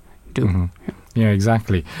 we should do. Mm-hmm. Yeah,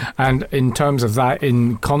 exactly. And in terms of that,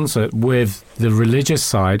 in concert with the religious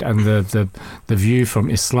side and the view from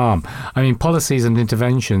Islam, I mean, policies and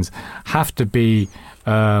interventions have to be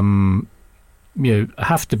aimed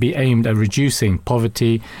at reducing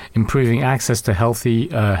poverty, improving access to healthy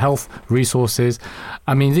health resources.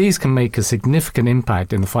 I mean, these can make a significant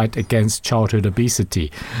impact in the fight against childhood obesity,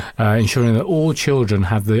 ensuring that all children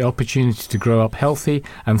have the opportunity to grow up healthy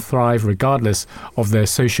and thrive regardless of their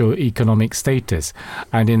socio-economic status.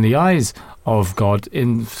 And in the eyes of God,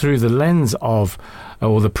 through the lens of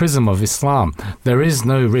or the prism of Islam, there is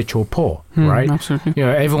no rich or poor, right? Absolutely.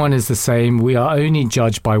 Everyone is the same. We are only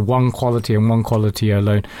judged by one quality and one quality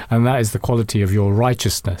alone, and that is the quality of your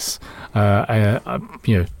righteousness,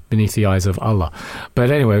 beneath the eyes of Allah. But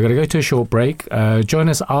anyway, we're going to go to a short break. Join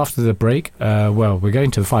us after the break. We're going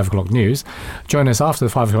to the 5 o'clock news. Join us after the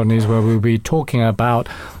 5 o'clock news, where we'll be talking about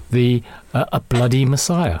a bloody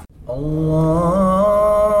Messiah.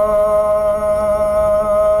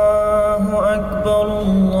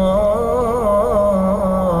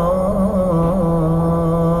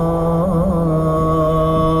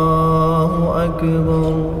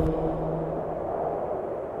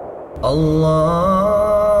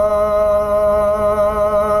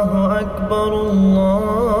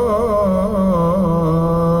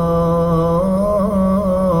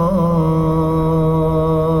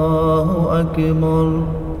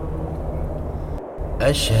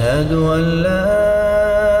 أشهد أن لا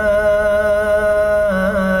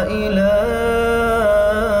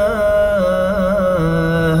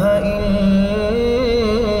إله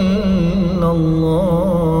إلا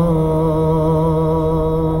الله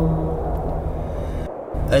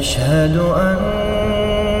أشهد أن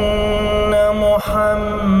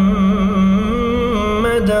محمدا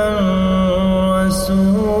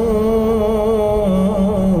رسول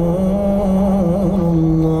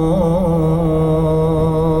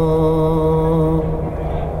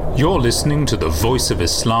You're listening to the Voice of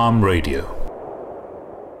Islam Radio.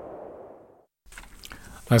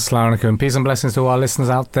 Assalamu alaikum. Peace and blessings to our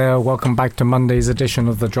listeners out there. Welcome back to Monday's edition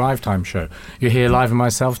of the Drive Time Show. You're here live with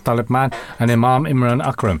myself, Talib Man, and Imam Imran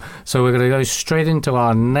Akram. So we're going to go straight into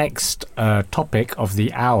our next topic of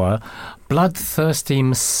the hour, Bloodthirsty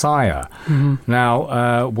Messiah.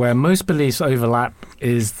 Now, where most beliefs overlap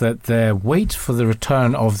is that they wait for the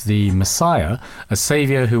return of the Messiah, a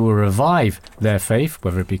saviour who will revive their faith,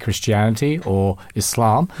 whether it be Christianity or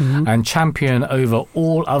Islam, and champion over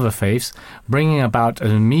all other faiths, bringing about an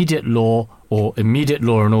immediate law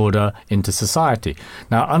and order into society.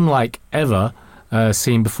 Now, unlike ever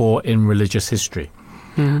seen before in religious history.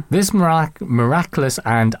 This miraculous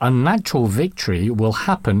and unnatural victory will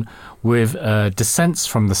happen with descents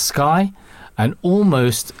from the sky and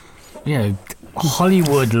almost,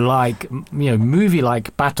 Hollywood-like,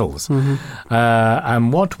 movie-like battles.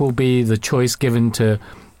 And what will be the choice given to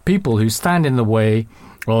people who stand in the way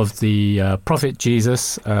of the Prophet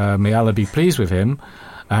Jesus, may Allah be pleased with him,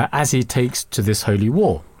 as he takes to this holy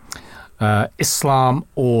war? Islam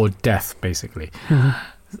or death, basically.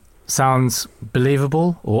 Sounds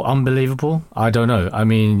believable or unbelievable? I don't know. I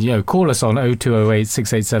mean, call us on 0208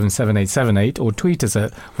 687 7878 or tweet us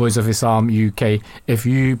at Voice of Islam UK if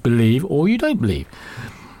you believe or you don't believe.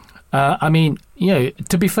 I mean,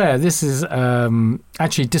 to be fair, this is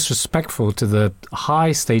actually disrespectful to the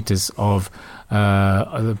high status of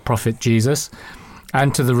the Prophet Jesus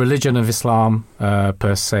and to the religion of Islam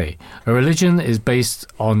per se. A religion is based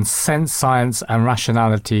on sense, science and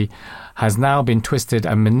rationality, has now been twisted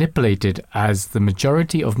and manipulated as the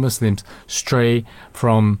majority of Muslims stray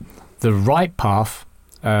from the right path,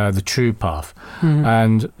 the true path.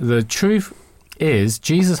 And the truth is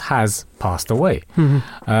Jesus has passed away,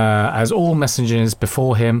 as all messengers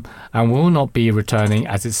before him, and will not be returning,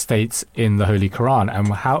 as it states in the Holy Quran. And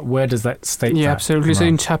where does that state? Yeah, that, absolutely. Imran? So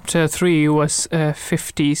in chapter 3, verse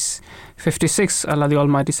 56, Allah the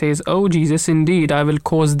Almighty says, "O Jesus, indeed I will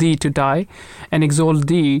cause thee to die, and exalt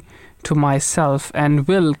thee to myself, and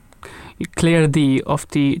will clear thee of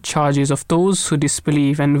the charges of those who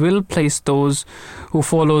disbelieve, and will place those who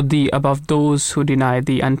follow thee above those who deny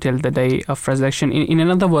thee until the day of resurrection." In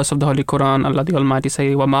another verse of the Holy Quran, Allah the Almighty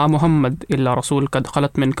says, وَمَا مُحَمَّدْ إِلَّا رَسُولٌ قَدْ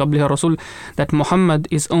خَلَتْ مِنْ قَبْلِهِ رَسُولٌ, that Muhammad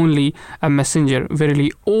is only a messenger.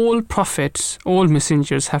 Verily, all prophets, all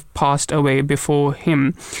messengers have passed away before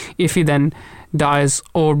him. If he then dies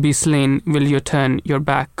or be slain, will you turn your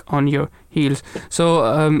back on your heels?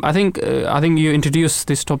 So I think you introduced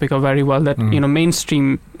this topic very well, that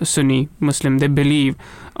mainstream Sunni Muslim, they believe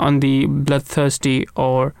on the bloodthirsty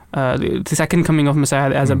or the second coming of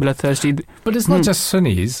Messiah as a bloodthirsty. But it's not just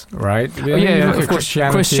Sunnis, right? Of course,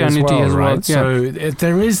 Christianity as well, right? So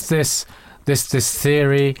there is this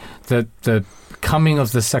theory that the coming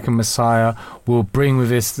of the second Messiah will bring with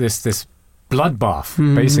this bloodbath,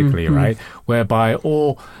 basically, right? Whereby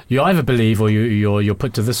you either believe or you're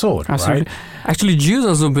put to the sword. Absolutely. Right? Actually, Jews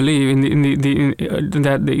also believe in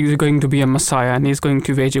that he's going to be a Messiah and he's going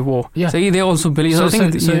to wage a war. Yeah. So they also believe. So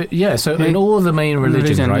in all the main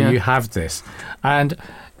religions, right, you have this, and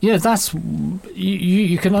that's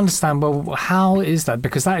you can understand. Well, how is that?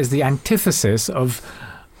 Because that is the antithesis of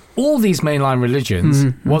all these mainline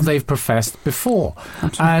religions, what they've professed before.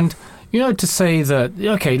 Absolutely. And to say that,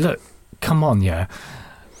 okay, look. Come on,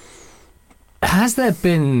 has there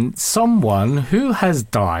been someone who has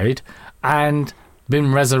died and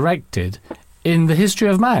been resurrected in the history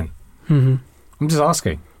of man? I'm just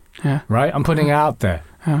asking, right? I'm putting it out there.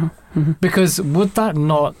 Because would that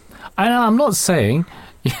not... And I'm not saying,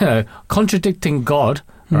 contradicting God,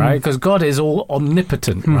 right? Because God is all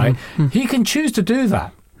omnipotent, right? He can choose to do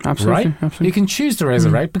that, absolutely, right? Absolutely. He can choose to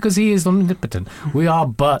resurrect because he is omnipotent. We are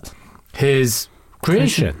but his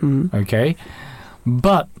creation, okay?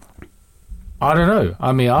 But I don't know.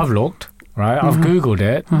 I mean, I've looked, right? I've Googled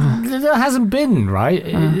it. There hasn't been,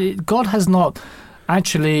 right? God has not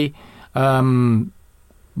actually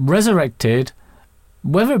resurrected,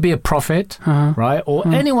 whether it be a prophet, right, or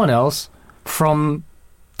anyone else from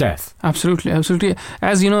death. Absolutely, absolutely.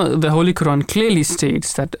 As you know, the Holy Quran clearly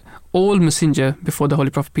states that all messenger before the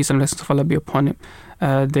Holy Prophet, peace and blessings of Allah be upon him,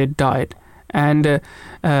 they died. And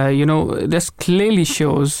this clearly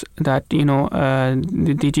shows that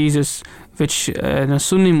the Jesus which the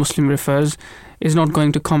Sunni Muslim refers is not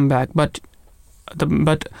going to come back, but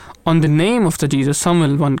on the name of the Jesus,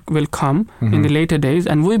 someone will come in the later days,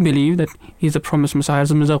 and we believe that he's the promised Messiah.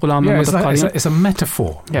 It's a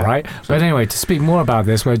metaphor, right? But anyway, to speak more about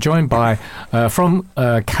this, we're joined by from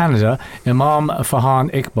Canada, Imam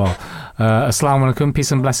Farhan Iqbal. Assalamu alaikum,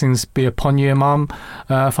 peace and blessings be upon you, Imam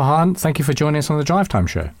Farhan. Thank you for joining us on the Drive Time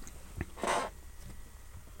Show.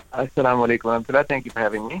 Assalamu alaikum. Thank you for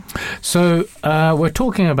having me. So we're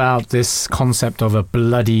talking about this concept of a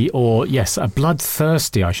bloodthirsty,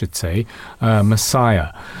 I should say,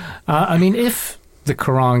 Messiah. I mean, if the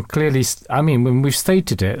Quran clearly, when we've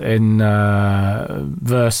stated it in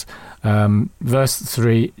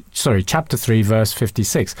chapter 3, verse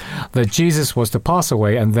 56, that Jesus was to pass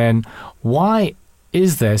away, and then why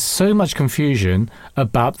is there so much confusion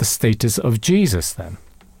about the status of Jesus then?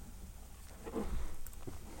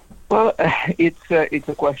 Well, it's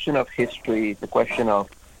a question of history. It's a question of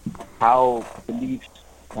how beliefs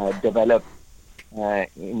develop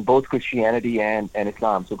in both Christianity and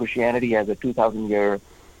Islam. So Christianity has a 2,000-year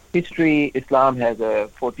history. Islam has a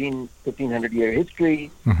 1,500-year history.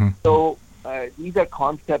 So these are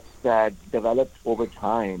concepts that developed over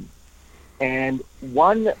time. And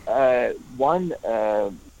one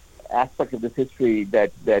aspect of this history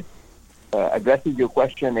that addresses your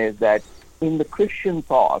question is that in the Christian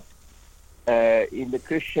thought, in the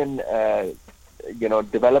Christian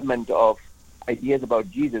development of ideas about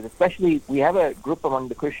Jesus, especially we have a group among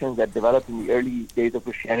the Christians that developed in the early days of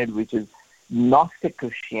Christianity, which is Gnostic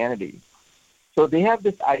Christianity. So they have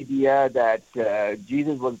this idea that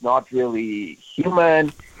Jesus was not really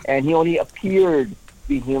human, and he only appeared to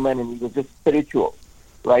be human, and he was just spiritual,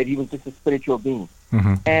 right? He was just a spiritual being.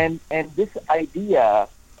 Mm-hmm. And this idea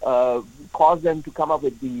caused them to come up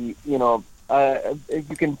with the,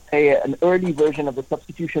 you can say an early version of the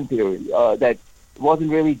substitution theory, that it wasn't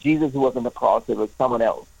really Jesus who was on the cross, it was someone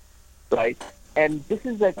else, right? And this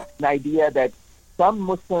is an idea that some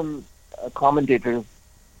Muslim commentators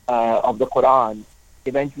of the Quran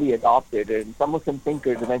eventually adopted, and some Muslim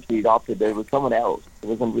thinkers eventually adopted that it was someone else. It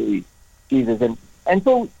wasn't really Jesus. And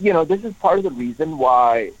so, this is part of the reason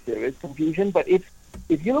why there is confusion. But if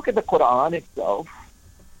you look at the Quran itself,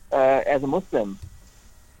 as a Muslim,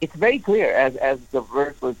 it's very clear, as the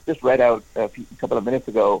verse was just read out a couple of minutes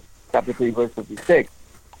ago, chapter 3, verse 56.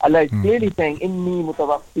 Allah is clearly saying, Inni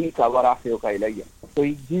mutawaffika wa rafi'uka ilayya. So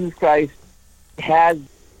Jesus Christ has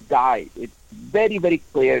died. It's very, very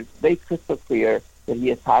clear, very crystal clear that he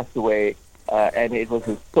has passed away, and it was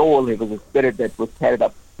his soul, it was his spirit that was carried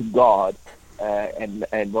up to God,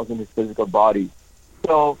 and wasn't his physical body.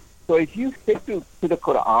 So if you stick to the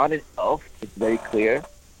Quran itself, it's very clear.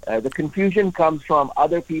 The confusion comes from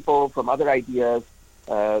other people, from other ideas,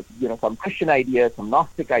 some Christian ideas, some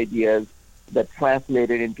Gnostic ideas that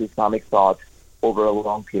translated into Islamic thought over a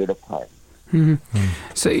long period of time. Mm-hmm.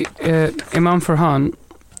 So, Imam Farhan,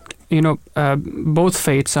 both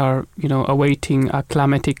faiths are, awaiting a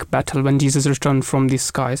climatic battle when Jesus returned from the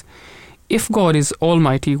skies. If God is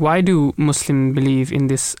almighty, why do Muslims believe in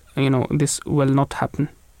this, this will not happen?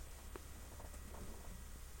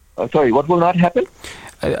 Sorry, what will not happen?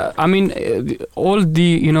 All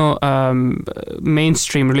the,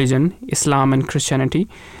 mainstream religion, Islam and Christianity,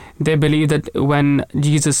 they believe that when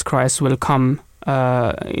Jesus Christ will come,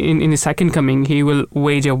 in the second coming, he will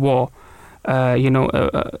wage a war.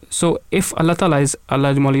 So if Allah Ta'ala is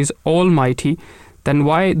almighty, then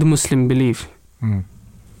why the Muslim believe?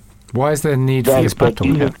 Why is there a need for this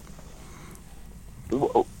battle?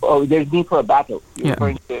 There's need for a battle. You're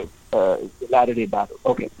referring to the Latter-day battle.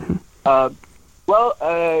 Okay.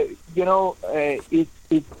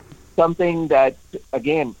 It's something that,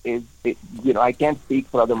 again, I can't speak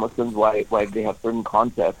for other Muslims why they have certain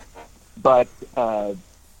concepts, but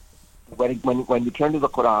when we turn to the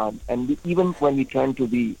Quran, and even when we turn to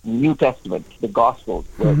the New Testament, the Gospels,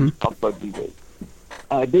 where we talk about Jesus,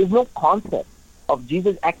 there's no concept of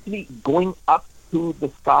Jesus actually going up to the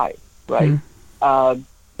sky, right?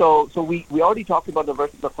 So we already talked about the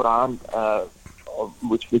verse of the Quran,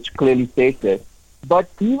 which clearly states it. But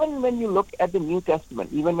even when you look at the New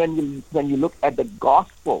Testament, even when you look at the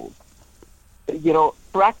Gospels,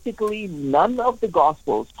 practically none of the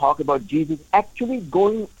Gospels talk about Jesus actually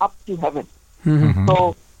going up to heaven. Mm-hmm.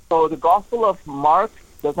 So the Gospel of Mark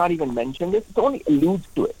does not even mention this; it only alludes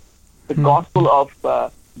to it. The Gospel of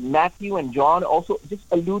Matthew and John also just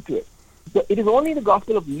allude to it. So it is only the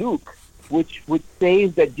Gospel of Luke which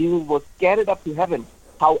says that Jesus was carried up to heaven.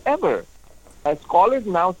 However, scholars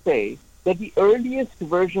now say that the earliest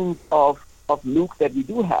versions of Luke that we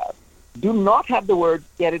do not have the word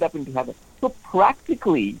carried up into heaven. So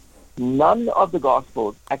practically, none of the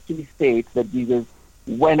Gospels actually states that Jesus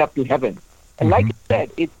went up to heaven. And like I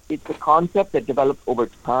said, it's a concept that developed over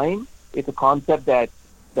time. It's a concept that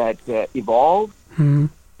evolved,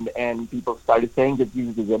 and people started saying that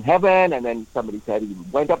Jesus is in heaven, and then somebody said he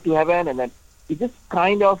went up to heaven, and then it just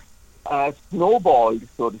kind of snowballed,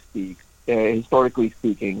 so to speak, historically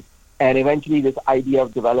speaking. And eventually this idea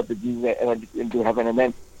of developing Jesus into heaven, and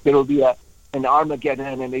then there will be an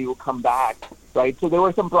Armageddon, and he will come back, right? So there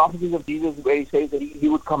were some prophecies of Jesus where he says that he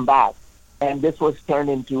would come back. And this was turned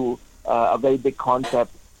into a very big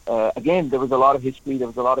concept. Again, there was a lot of history, there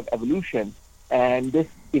was a lot of evolution, and this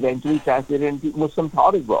eventually translated into Muslim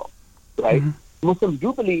thought as well, right? Muslims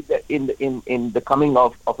do believe that in the coming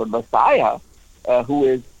of a Messiah who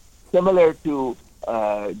is similar to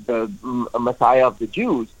the Messiah of the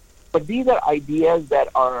Jews. But these are ideas that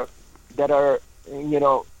are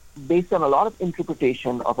based on a lot of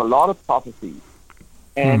interpretation of a lot of prophecies.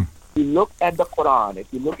 And if you look at the Quran, if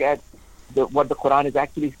you look at what the Quran is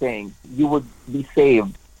actually saying, you would be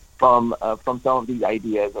saved from some of these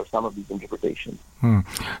ideas or some of these interpretations.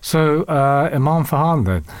 So, Imam Farhan,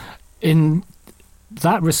 then, in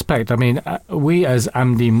that respect, we as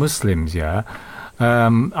Ahmadi Muslims,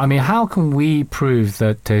 I mean, how can we prove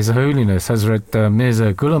that His Holiness Hazrat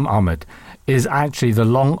Mirza Ghulam Ahmad is actually the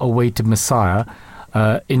long-awaited Messiah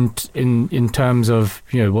in terms of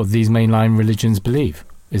what these mainline religions believe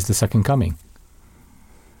is the second coming?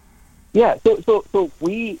 Yeah, so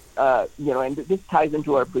we, and this ties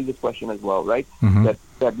into our previous question as well, right?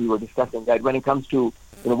 That we were discussing, that when it comes to,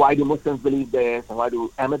 why do Muslims believe this, and why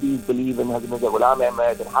do Ahmadis believe in Hazrat Mirza Ghulam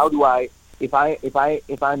Ahmad, and how do I, if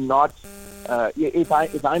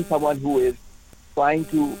I'm someone who is trying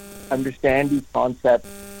to understand these concepts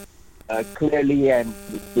clearly and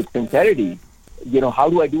with sincerity, how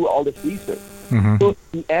do I do all this research? So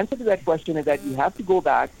the answer to that question is that you have to go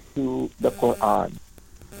back to the Quran.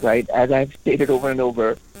 Right, as I've stated over and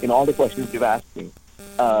over in all the questions you've asked me,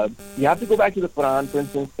 you have to go back to the Quran. For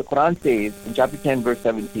instance, the Quran says in chapter 10, verse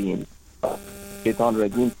 17, which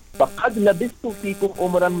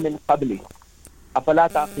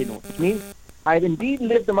means, I have indeed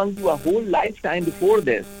lived among you a whole lifetime before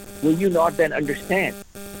this. Will you not then understand?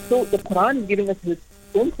 So the Quran is giving us this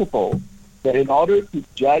principle that in order to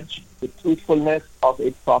judge the truthfulness of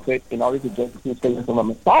its prophet, in order to judge the truthfulness of a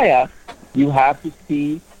Messiah, you have to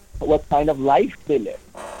see what kind of life they live.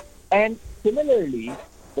 And similarly,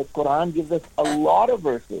 the Quran gives us a lot of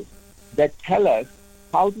verses that tell us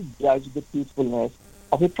how to judge the truthfulness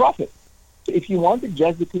of a prophet. So if you want to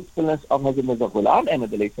judge the truthfulness of Hazrat Mirza Ghulam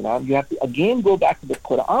Ahmad alayhi salam, you have to again go back to the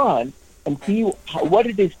Quran and see what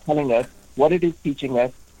it is telling us, what it is teaching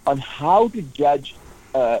us on how to judge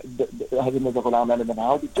the Hazrat Mirza Ghulam Ahmad and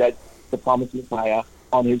how to judge the promised Messiah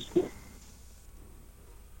on his truth.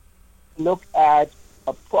 Look at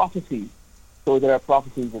a prophecy. So there are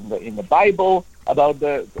prophecies in the Bible about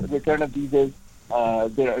the return of Jesus.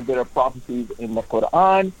 There are prophecies in the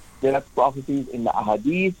Quran. There are prophecies in the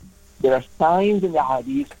Ahadith. There are signs in the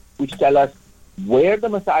Ahadith which tell us where the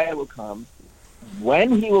Messiah will come,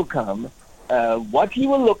 when he will come, what he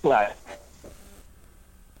will look like,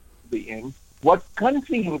 be in, what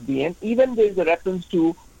country he would be in. Even there is a reference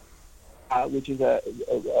to which is a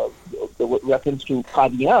reference to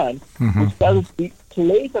Qadian, which tells the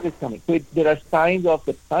place of his coming. So there are signs of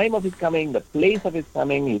the time of his coming, the place of his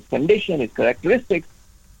coming, his condition, his characteristics.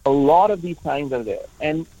 A lot of these signs are there.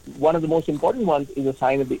 And one of the most important ones is a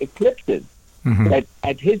sign of the eclipses. That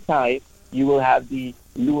at his time, you will have the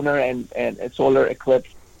lunar and solar eclipse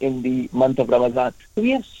in the month of Ramadan. So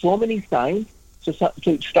we have so many signs. So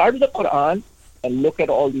start with the Quran and look at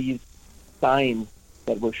all these signs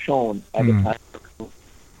that were shown at the time.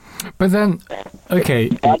 But then, okay.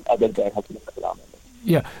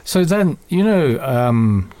 Yeah, so then,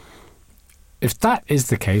 if that is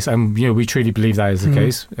the case, and we truly believe that is the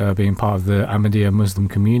case, being part of the Ahmadiyya Muslim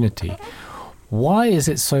community, why is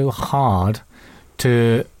it so hard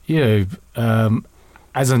to,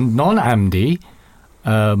 as a non-Ahmadi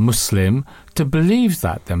Muslim, to believe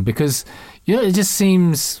that then? Because, it just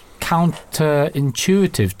seems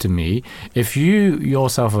counterintuitive to me. If you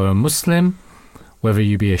yourself are a Muslim, whether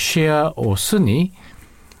you be a Shia or Sunni,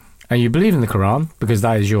 and you believe in the Quran because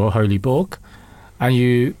that is your holy book, and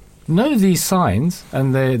you know these signs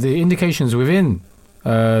and the indications within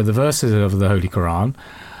the verses of the Holy Quran,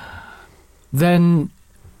 then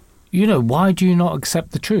why do you not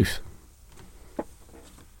accept the truth?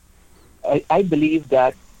 I believe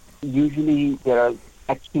that usually there are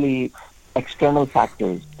actually external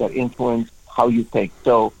factors that influence how you think.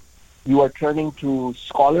 So you are turning to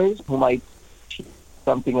scholars who might teach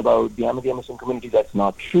something about the Ahmadiyya Muslim community that's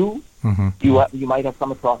not true. You might have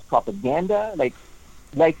come across propaganda. Like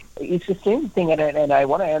it's the same thing. And I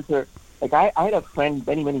want to answer. Like I had a friend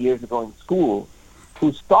many years ago in school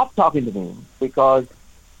who stopped talking to me because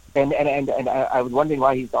and I was wondering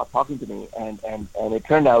why he stopped talking to me. And it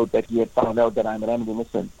turned out that he had found out that I'm an Ahmadi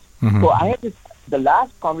Muslim. So I had the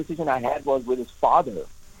last conversation I had was with his father,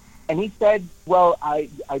 and he said, well, I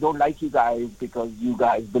don't like you guys because you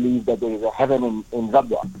guys believe that there is a heaven in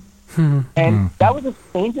Rabwa. And that was the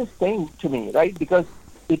strangest thing to me, right? Because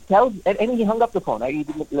it tells, and he hung up the phone. He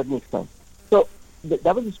didn't let me explain. So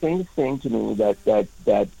that was the strangest thing to me,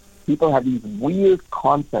 that people have these weird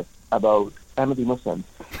concepts about Ahmadi Muslims.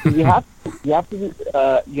 You have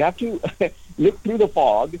to look through the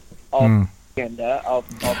fog of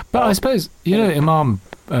But I suppose, Imam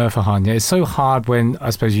Farhania, it's so hard when, I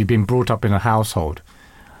suppose, you've been brought up in a household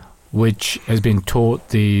which has been taught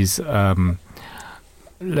these,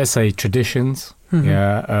 let's say, traditions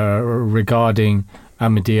regarding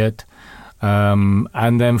Ahmadiyyat,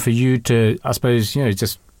 and then for you to, I suppose,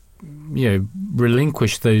 just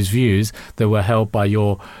relinquish those views that were held by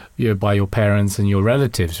your parents and your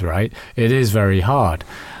relatives, right? It is very hard.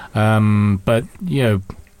 But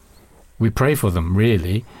we pray for them,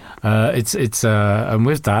 really. And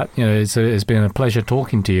with that, it's been a pleasure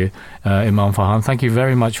talking to you, Imam Farhan. Thank you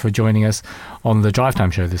very much for joining us on the Drive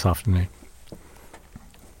Time Show this afternoon.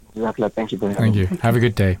 Thank you very much. Thank you. Have a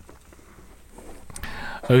good day.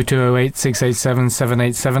 0208 687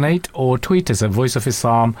 7878 or tweet us at Voice of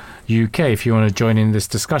Islam UK if you want to join in this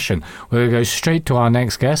discussion. We'll go straight to our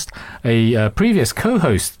next guest, a previous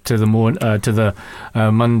co-host to the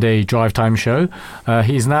Monday Drive Time Show.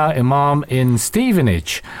 He's now Imam in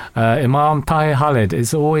Stevenage. Imam Tahir Khalid,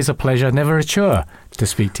 it's always a pleasure, never a chore to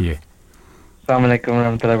speak to you. Assalamu alaikum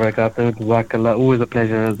warahmatullahi wabarakatuh. Jazakallah. Always a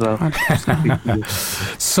pleasure as well.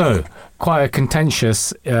 So, quite a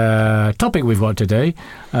contentious topic we've got today.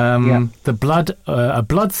 A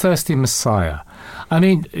bloodthirsty Messiah. I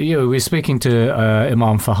mean, we're speaking to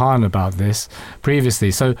Imam Farhan about this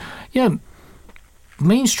previously. So,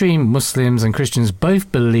 mainstream Muslims and Christians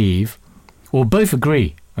both believe, or both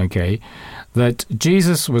agree, okay, that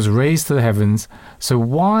Jesus was raised to the heavens. So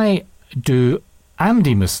why do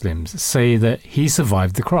Ahmadi Muslims say that he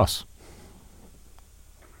survived the cross?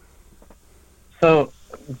 So,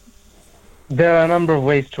 there are a number of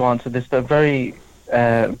ways to answer this, but very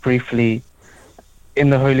briefly, in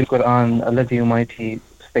the Holy Quran, Allah the Almighty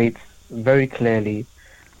states very clearly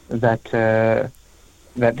that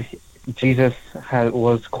Jesus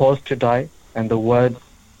was caused to die, and the word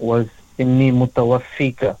was "Inni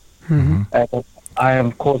mutawaffika." I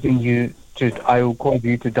will cause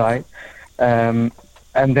you to die. And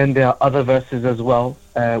then there are other verses as well,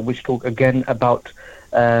 which talk again about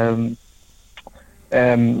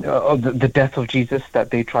the death of Jesus, that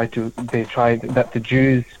that the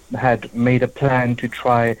Jews had made a plan to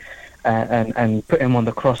try and put him on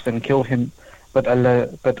the cross and kill him, but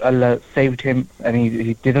Allah saved him, and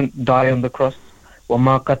he didn't die on the cross.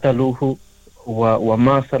 وَمَا قَتَلُوهُ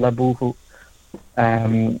وَمَا صَلَبُوهُ.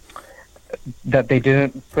 That they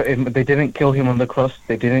didn't kill him on the cross,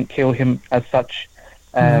 they didn't kill him as such.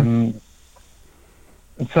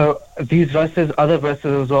 So these verses, other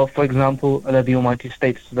verses as well, for example, Allah the Almighty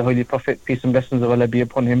states to the Holy Prophet, peace and blessings of Allah be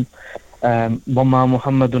upon him, وَمَا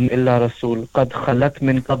مُحَمَّدٌ إِلَّا رَسُولٌ قَدْ خَلَتْ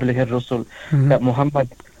مِنْ قَبْلِهِ الرُّسُلُ. That Muhammad,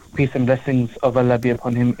 peace and blessings of Allah be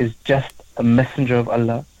upon him, is just a messenger of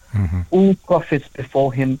Allah. All prophets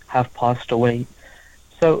before him have passed away.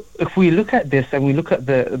 So if we look at this and we look at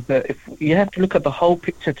if you have to look at the whole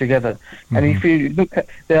picture together, and if you look at,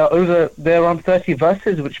 there are around 30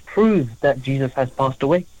 verses which prove that Jesus has passed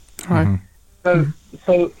away. Right.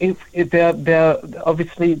 So if there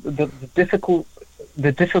obviously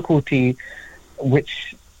the difficulty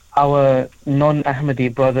which our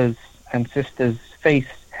non-Ahmadi brothers and sisters face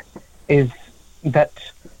is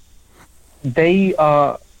that they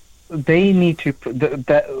need to,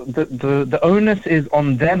 the onus is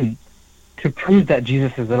on them to prove that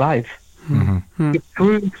Jesus is alive. To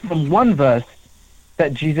prove from one verse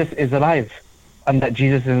that Jesus is alive and that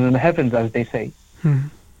Jesus is in the heavens, as they say.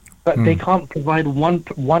 But they can't provide one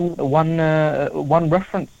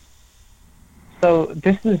reference. So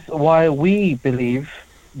this is why we believe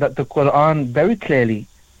that the Quran very clearly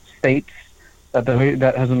states that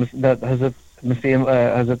Hazrat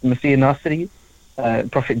Masih Nasri,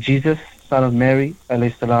 Prophet Jesus, son of Mary,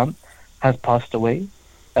 alayhi salam, has passed away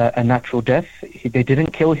a natural death. They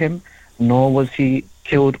didn't kill him, nor was he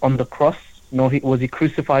killed on the cross, nor was he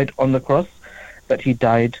crucified on the cross, but he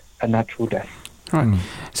died a natural death. Right.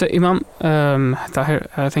 So Imam Tahir,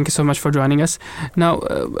 thank you so much for joining us. Now,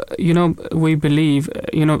 we believe,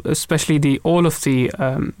 especially all of the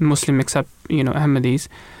Muslim except Ahmadis,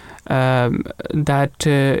 that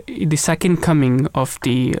the second coming of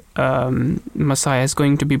the Messiah is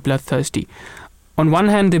going to be bloodthirsty. On one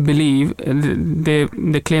hand, they believe, they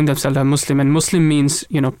claim themselves are Muslim, and Muslim means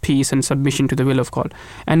peace and submission to the will of God.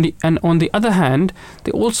 And on the other hand,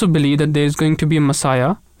 they also believe that there is going to be a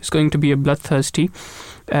Messiah, who's going to be a bloodthirsty,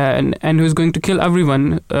 and who's going to kill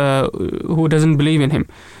everyone who doesn't believe in him.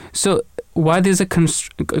 So why there's a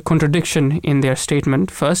contradiction in their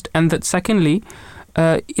statement first, and that secondly,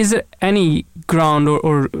 is there any ground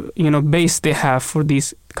or base they have for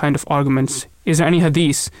these kind of arguments? Is there any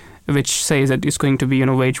hadith which says that it's going to be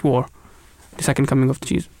wage war, the second coming of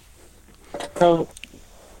Jesus? So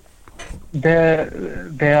there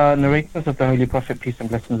are narrations of the Holy Prophet, peace and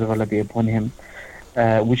blessings of Allah be upon him,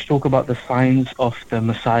 which talk about the signs of the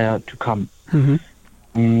Messiah to come,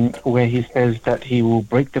 where he says that he will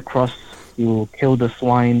break the cross, he will kill the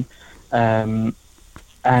swine, and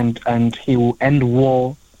he will end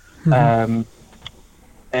war. In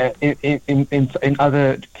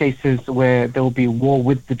other cases where there will be war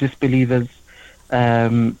with the disbelievers.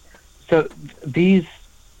 So these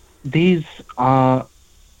are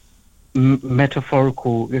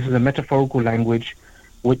metaphorical. This is a metaphorical language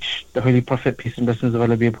which the Holy Prophet, peace and blessings of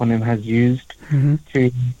Allah be upon him, has used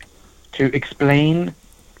to explain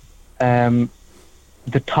the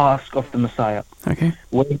task of the Messiah. Okay.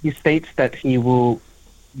 Where he states that he will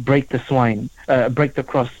break the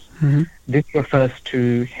cross. This refers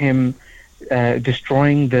to him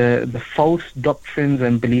destroying the false doctrines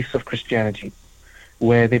and beliefs of Christianity,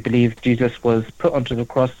 where they believe Jesus was put onto the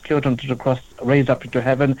cross, killed onto the cross, raised up into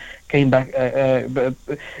heaven, came back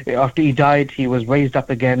after he died, he was raised up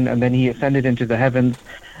again, and then he ascended into the heavens.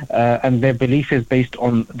 And their belief is based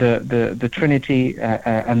on the Trinity,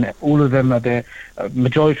 and all of them are the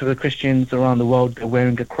majority of the Christians around the world. They're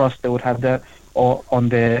wearing a cross. They would have that or on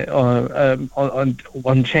their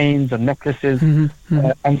on chains or necklaces,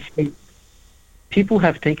 and so people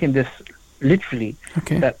have taken this literally,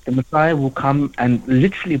 that the Messiah will come and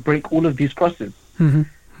literally break all of these crosses. I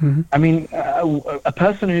mean, a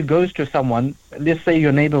person who goes to someone, let's say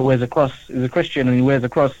your neighbor wears a cross, is a Christian, and he wears a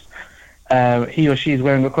cross, he or she is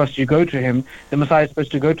wearing a cross, you go to him, the Messiah is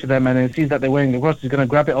supposed to go to them, and he sees that they're wearing the cross, he's going to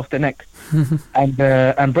grab it off their neck and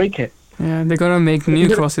break it. Yeah, they're going to make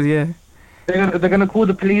new crosses, yeah. They're going to call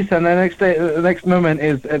the police, and the next moment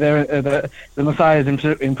is the Messiah is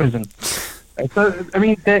in prison. So, I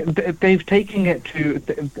mean, they've taken it to,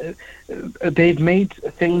 they've made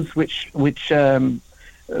things which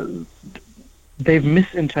they've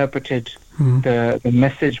misinterpreted the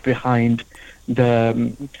message behind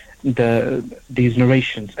these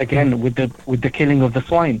narrations. Again, with the killing of the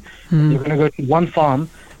swine, you're going to go to one farm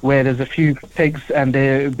where there's a few pigs and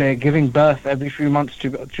they're giving birth every few months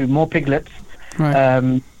to more piglets.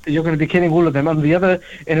 Right. You're going to be killing all of them. On the other,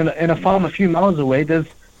 in a farm a few miles away, there's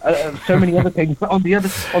so many other pigs. On the other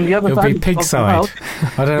It'll side, be pig side.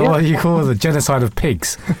 I don't know what you call the genocide of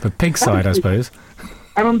pigs, but pig side, I suppose.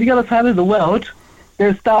 And on the other side of the world,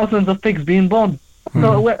 there's thousands of pigs being born.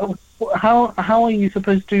 So how are you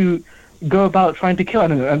supposed to go about trying to kill?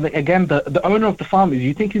 And again, the owner of the farm,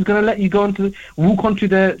 you think he's going to let you walk onto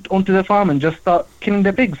their farm and just start killing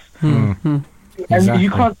their pigs? And Exactly. you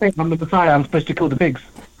can't say, I'm the Messiah, I'm supposed to kill the pigs.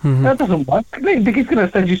 That doesn't work. They think he's going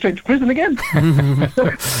to send you straight to prison again.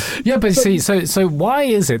 Yeah, but see, so why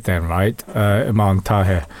is it then, right, Imam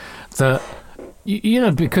Tahir, that,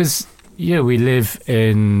 because, we live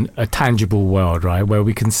in a tangible world, right, where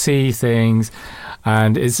we can see things,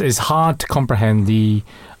 and it's hard to comprehend the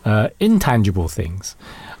intangible things.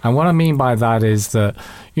 And what I mean by that is that,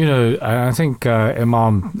 I think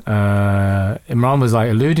Imran was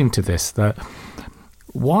alluding to this, that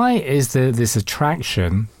why is there this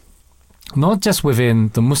attraction, not just within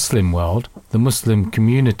the Muslim world, the Muslim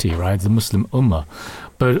community, right, the Muslim Ummah,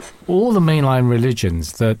 but all the mainline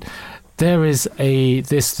religions, that there is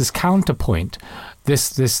this counterpoint,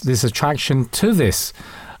 this attraction to this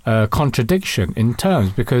contradiction in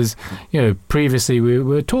terms, because previously we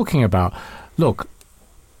were talking about, look,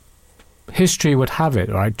 history would have it,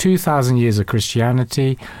 right, 2,000 years of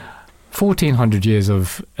Christianity, 1,400 years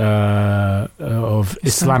of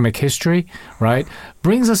Islamic history, right,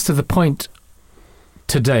 brings us to the point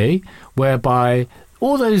today whereby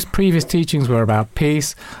all those previous teachings were about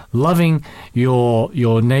peace, loving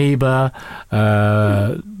your neighbor,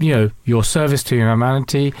 your service to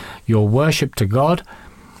humanity, your worship to God,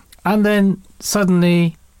 and then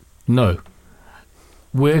suddenly, no,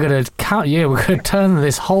 we're going to turn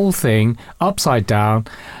this whole thing upside down.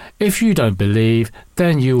 If you don't believe,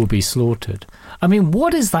 then you will be slaughtered. I mean,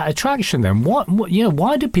 what is that attraction then?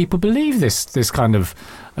 Why do people believe this kind of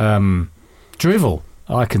drivel?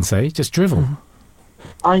 I can say just drivel.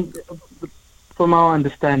 From our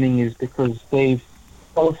understanding, is because they've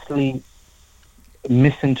falsely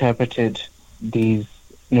misinterpreted these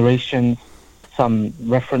narrations, some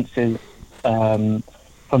references from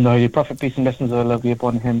the Holy Prophet, peace and blessings of Allah be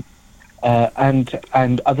upon him,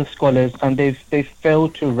 and other scholars, and they've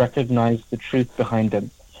failed to recognize the truth behind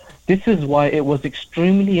them. This is why it was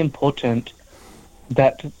extremely important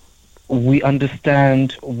that we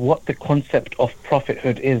understand what the concept of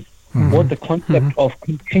prophethood is, what the concept of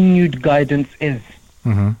continued guidance is.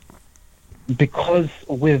 Because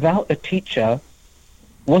without a teacher,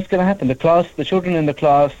 what's going to happen? The children in the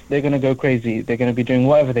class, they're going to go crazy. They're going to be doing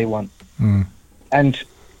whatever they want. And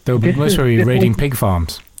they'll be most probably raiding pig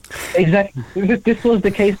farms. Exactly. This was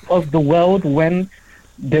the case of the world when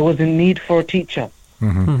there was a need for a teacher.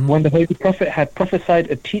 When the Holy Prophet had prophesied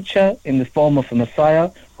a teacher in the form of a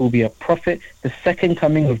Messiah who will be a prophet, the second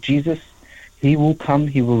coming of Jesus, he will come,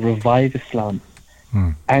 he will revive Islam.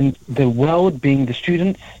 And the world, being the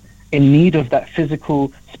students in need of that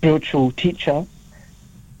physical, spiritual teacher,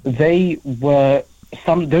 those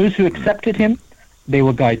who accepted him, they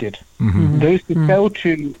were guided. Those who fail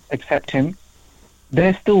to accept him,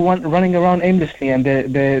 they're still running around aimlessly, and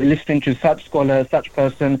they're listening to such scholar, such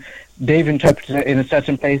person. They've interpreted it in a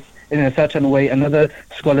certain place, in a certain way. Another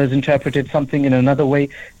scholar's interpreted something in another way,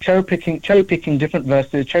 cherry picking different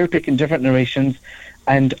verses, cherry picking different narrations,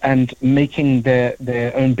 and making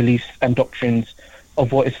their own beliefs and doctrines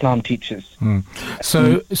of what Islam teaches.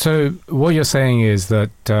 So what you're saying is that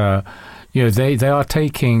they are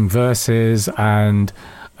taking verses and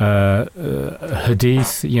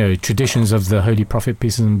hadith, traditions of the Holy Prophet,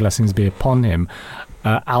 peace and blessings be upon him,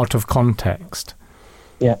 out of context.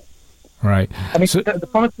 Yeah. Right. I mean, the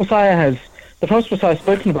Prophet Messiah has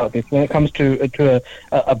spoken about this when it comes to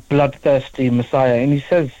a bloodthirsty Messiah, and he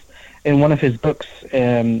says in one of his books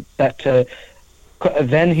that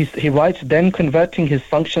then he writes, then converting his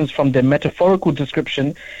functions from their metaphorical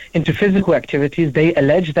description into physical activities, they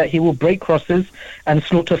allege that he will break crosses and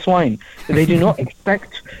slaughter swine. They do not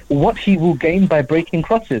expect what he will gain by breaking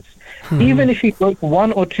crosses. Even if he broke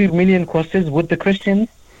 1 or 2 million crosses, would the Christians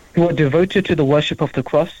who are devoted to the worship of the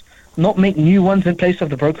cross not make new ones in place of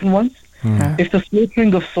the broken ones? If the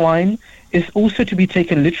slaughtering of swine is also to be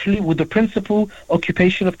taken literally, would the principal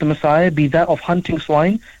occupation of the Messiah be that of hunting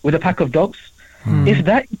swine with a pack of dogs? If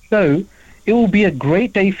that is so, it will be a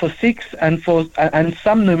great day for Sikhs and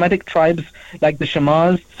some nomadic tribes like the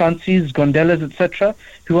Shamars, Sansis, Gondelas, etc.,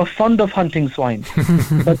 who are fond of hunting swine.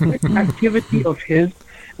 But this activity of his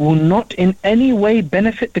will not in any way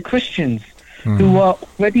benefit the Christians, who are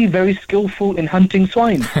already very skillful in hunting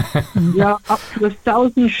swine. There are up to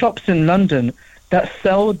 1,000 shops in London that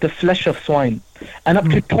sell the flesh of swine, and up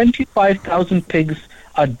to 25,000 pigs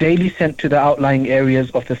are daily sent to the outlying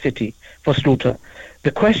areas of the city for slaughter.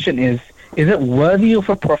 The question is it worthy of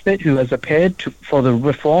a prophet who has appeared for the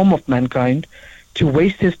reform of mankind to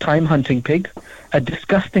waste his time hunting pig, a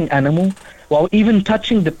disgusting animal, while even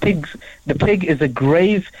touching the pigs? The pig is a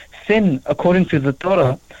grave sin according to the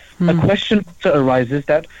Torah. A question also arises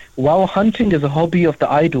that while hunting is a hobby of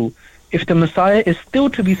the idol, if the Messiah is still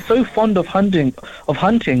to be so fond of hunting,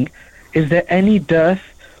 is there any dearth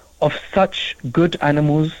of such good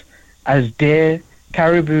animals as deer,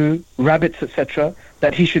 caribou, rabbits, etc.,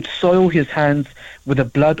 that he should soil his hands with the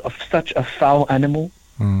blood of such a foul animal?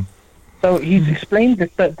 So he's explained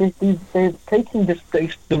this, that they're taking this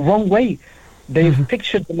the wrong way. They've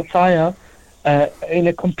pictured the Messiah in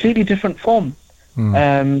a completely different form.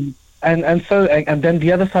 And then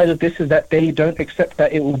the other side of this is that they don't accept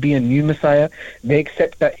that it will be a new Messiah. They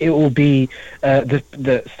accept that it will be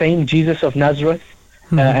the same Jesus of Nazareth,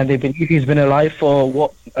 and they believe he's been alive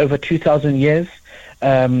for over 2,000 years.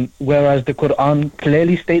 Whereas the Quran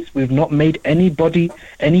clearly states we've not made anybody,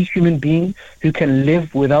 any human being who can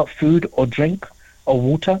live without food or drink or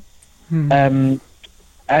water. And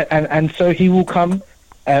so he will come.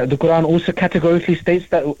 The Quran also categorically states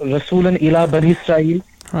that Rasulan ila Bani Israel,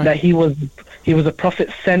 that he was a prophet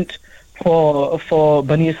sent for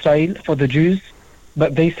Bani Israel, for the Jews.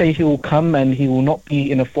 But they say he will come and he will not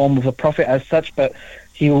be in a form of a prophet as such, but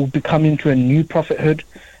he will become into a new prophethood,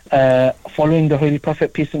 following the Holy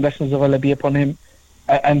Prophet, peace and blessings of Allah be upon him.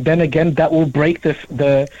 And then again, that will break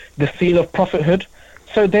the seal of prophethood.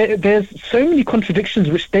 So there's so many contradictions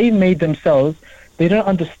which they made themselves. They don't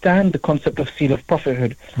understand the concept of seal of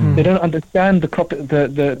prophethood. They don't understand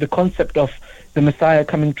the concept of the Messiah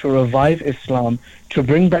coming to revive Islam, to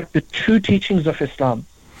bring back the true teachings of Islam.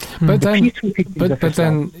 But then,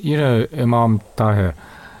 Imam Tahir,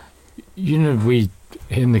 we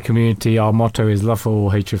in the community, our motto is love for all,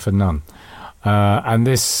 hatred for none. And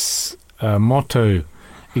this motto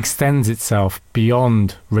extends itself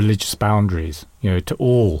beyond religious boundaries, to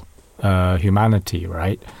all humanity,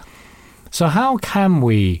 right? So how can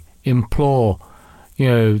we implore,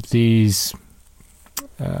 these,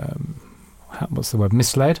 what's the word,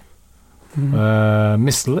 misled?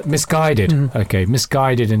 Misguided.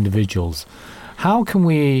 Misguided individuals. How can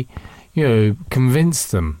we, convince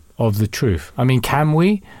them of the truth? I mean, can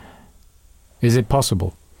we? Is it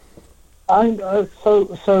possible?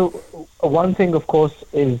 So one thing, of course,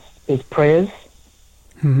 is prayers.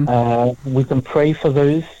 We can pray for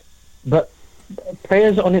those, but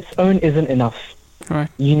prayers on its own isn't enough. Right.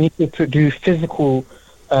 You need to do physical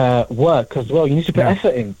work as well. You need to put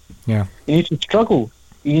effort in. Yeah. You need to struggle.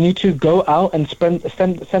 You need to go out and spread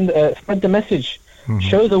the message.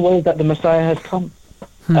 Show the world that the Messiah has come.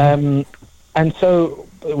 And so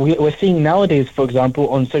we're seeing nowadays, for example,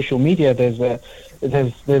 on social media, there's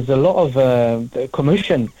a lot of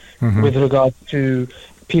commotion with regard to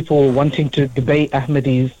people wanting to debate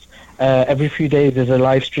Ahmadis Every few days there's a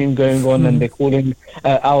live stream going on, and they're calling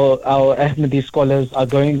our Ahmadi scholars are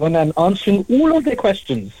going on and answering all of their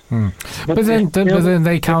questions. But then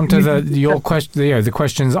they counter that your question. The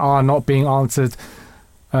questions are not being answered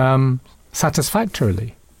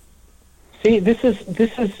satisfactorily. See, this is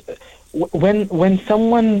when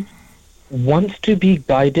someone wants to be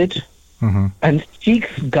guided and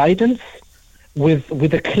seeks guidance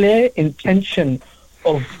with a clear intention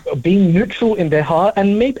of being neutral in their heart,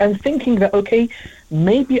 and thinking that, okay,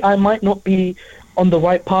 maybe I might not be on the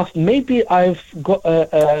right path, maybe I've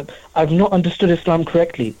not understood Islam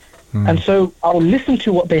correctly, and so I'll listen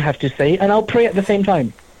to what they have to say and I'll pray at the same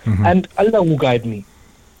time, and Allah will guide me.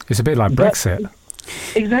 It's a bit like Brexit.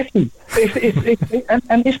 Exactly.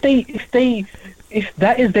 If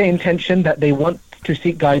that is their intention, that they want to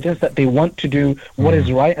seek guidance, that they want to do what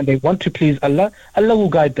is right, and they want to please Allah, Allah will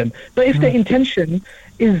guide them. But if their intention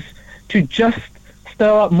is to just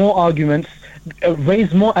stir up more arguments,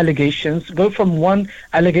 raise more allegations, go from one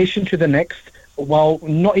allegation to the next, while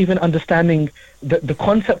not even understanding the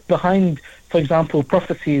concept behind, for example,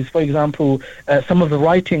 prophecies, for example, some of the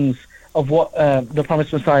writings of what the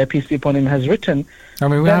Promised Messiah, peace be upon him, has written. I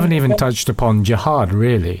mean, we haven't even touched upon jihad,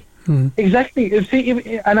 really. Exactly.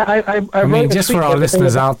 See, and I mean, just for our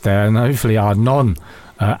listeners out there, and hopefully our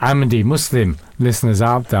non-Ahmadi Muslim listeners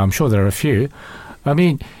out there, I'm sure there are a few. I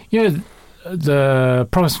mean, the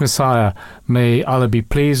Promised Messiah, may Allah be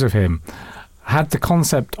pleased with him, had the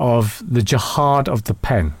concept of the jihad of the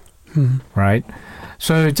pen, right?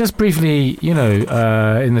 So just briefly,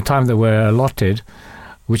 in the time that we're allotted,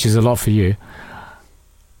 which is a lot for you,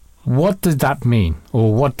 what did that mean,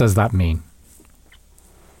 or what does that mean?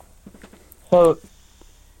 So,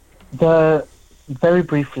 very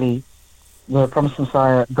briefly, the Promised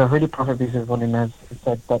Messiah, the Holy Prophet peace be upon him, has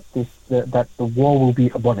said that that the war will be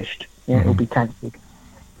abolished. It will be cancelled.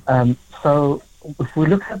 So, if we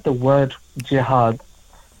look at the word jihad,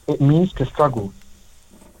 it means to struggle.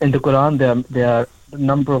 In the Quran, there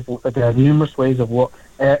are numerous ways of what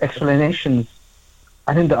explanations,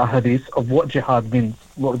 and in the ahadith, of what jihad means,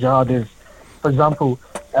 what jihad is. For example,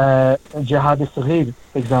 Jihad al-Saghir,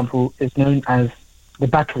 for example, is known as the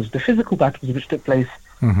battles, the physical battles which took place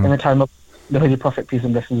in the time of the Holy Prophet, peace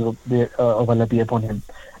and blessings of Allah be upon him.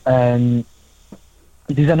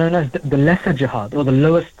 These are known as the lesser jihad, or the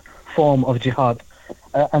lowest form of jihad.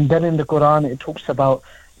 And then in the Quran, it talks about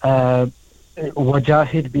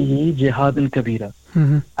wajahid bihi jihad al-kabira.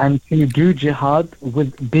 And can you do jihad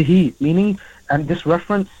with bihi, meaning, and this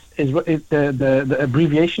reference is the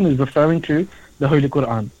abbreviation is referring to the Holy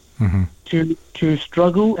Quran. To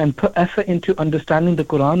struggle and put effort into understanding the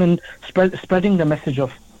Quran and spreading the message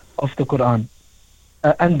of the Quran.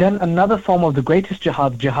 And then another form of the greatest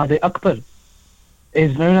jihad, Jihad Akbar,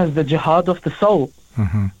 is known as the jihad of the soul.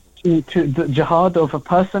 To the jihad of a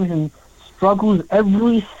person who struggles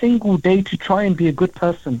every single day to try and be a good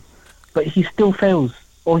person, but he still fails,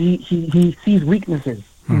 or he sees weaknesses.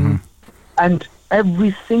 And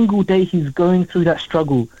every single day he's going through that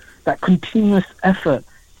struggle, that continuous effort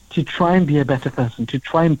to try and be a better person, to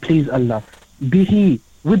try and please Allah, bihi,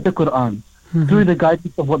 with the Quran, through the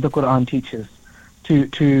guidance of what the Quran teaches, to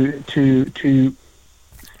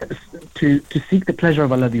seek the pleasure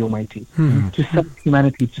of Allah the Almighty, to serve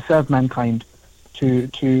humanity, to serve mankind,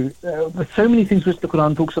 there's so many things which the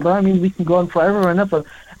Quran talks about. I mean, we can go on forever and ever,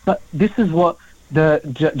 but this is what the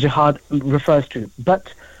jihad refers to.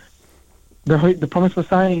 But the Promised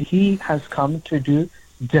Messiah, he has come to do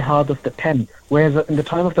jihad of the pen, whereas in the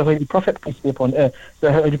time of the Holy Prophet, peace be upon the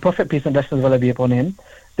Holy Prophet, peace and blessings of Allah be upon him,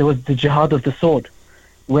 there was the jihad of the sword,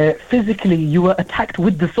 where physically you were attacked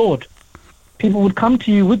with the sword. People would come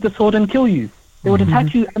to you with the sword and kill you. They would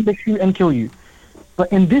attack you and shoot and kill you.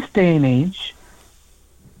 But in this day and age,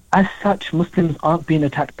 as such, Muslims aren't being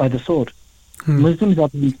attacked by the sword.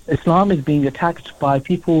 Islam is being attacked by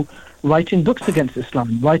people writing books against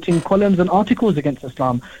Islam, writing columns and articles against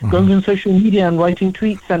Islam, going on social media and writing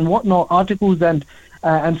tweets and whatnot, articles and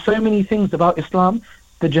so many things about Islam.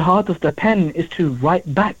 The jihad of the pen is to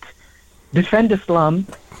write back, defend Islam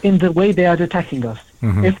in the way they are attacking us.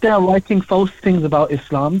 If they are writing false things about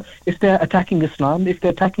Islam, if they are attacking Islam, if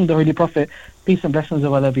they're attacking the Holy Prophet, peace and blessings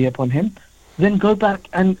of Allah be upon him, then go back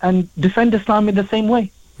and defend Islam in the same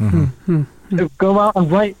way. Go out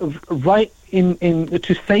and write in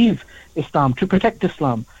to save Islam, to protect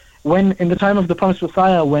Islam. When in the time of the Promised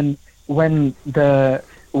Messiah, when the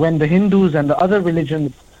Hindus and the other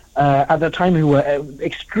religions at that time, who were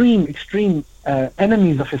extreme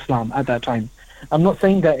enemies of Islam at that time. I'm not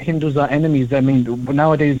saying that Hindus are enemies. I mean,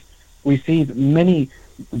 nowadays we see many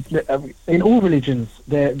in all religions.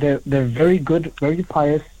 They're very good, very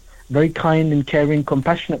pious, very kind and caring,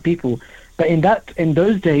 compassionate people. But in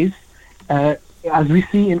those days, as we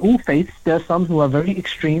see in all faiths, there are some who are very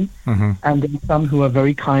extreme, and there are some who are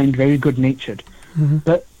very kind, very good-natured.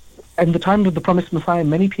 But at the time of the promised Messiah,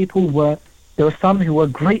 there were some who were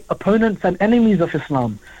great opponents and enemies of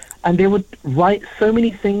Islam, and they would write so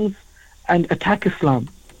many things and attack Islam,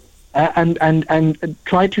 and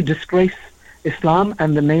try to disgrace Islam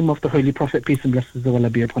and the name of the Holy Prophet, peace and blessings of Allah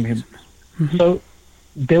be upon him. So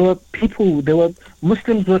there were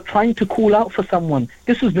Muslims were trying to call out for someone.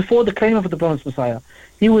 This was before the claim of the promised Messiah.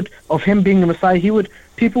 Of him being the Messiah,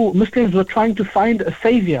 Muslims were trying to find a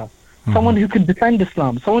saviour, someone who could defend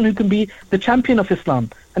Islam, someone who can be the champion of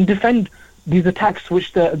Islam and defend these attacks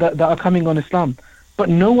that are coming on Islam. But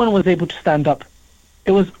no one was able to stand up.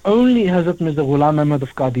 It was only Hazrat Mirza Ghulam Ahmad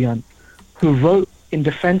of Qadian who wrote in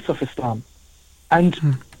defense of Islam. And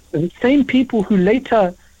the same people who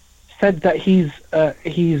later said that he's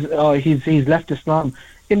left Islam,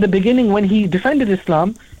 in the beginning when he defended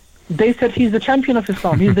Islam, they said he's the champion of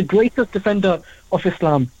Islam. He's the greatest defender of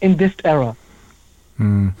Islam in this era.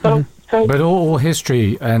 But all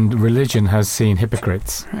history and religion has seen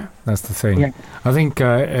hypocrites. That's the thing. Yeah. I think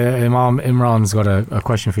Imran's got a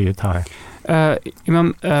question for you, Tahir.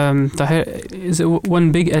 Imam, Tahir, is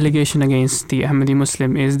one big allegation against the Ahmadi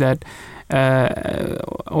Muslim is that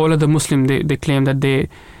all of the Muslim they claim that they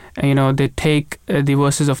take the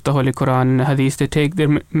verses of the Holy Quran and Hadith, they take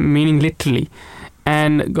their meaning literally,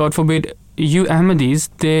 and God forbid you Ahmadis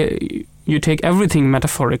you take everything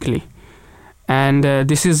metaphorically. And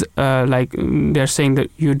this is like they're saying that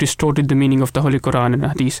you distorted the meaning of the Holy Quran and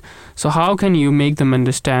Hadith. So how can you make them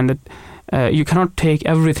understand that you cannot take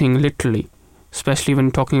everything literally, especially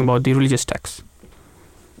when talking about the religious texts?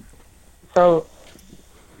 So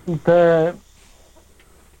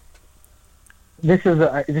this is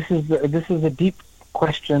a deep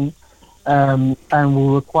question, and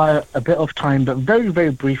will require a bit of time. But very,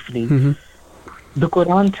 very briefly, the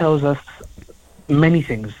Quran tells us many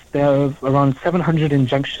things. There are around 700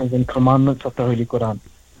 injunctions and commandments of the Holy Quran,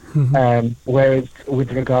 where it's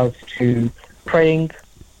with regards to praying,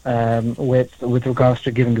 with regards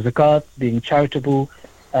to giving zakat, being charitable,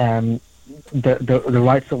 the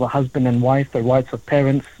rights of a husband and wife, the rights of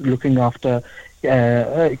parents, looking after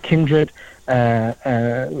kindred,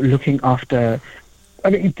 looking after. I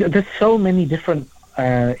mean, there's so many different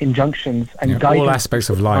injunctions and guidance. All aspects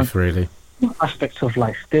of life, really. Aspects of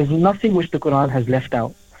life. There's nothing which the Quran has left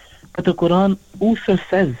out. But the Quran also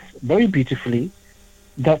says very beautifully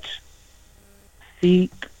that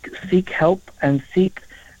seek help and see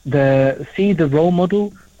the role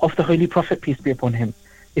model of the Holy Prophet, peace be upon him.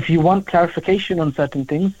 If you want clarification on certain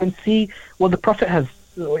things, then see what the Prophet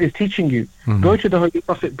is teaching you. Go to the Holy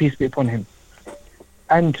Prophet, peace be upon him.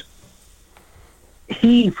 And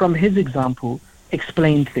he, from his example,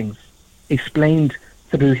 explained things. Explained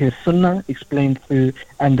through his sunnah,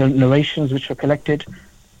 and the narrations which were collected.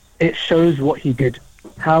 It shows what he did,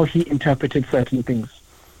 how he interpreted certain things,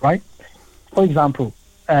 right? For example,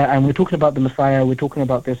 and we're talking about the Messiah, we're talking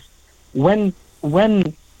about this, when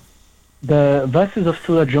the verses of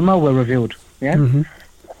Surah Jummah were revealed, the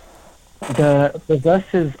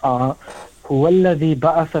verses are هو الذي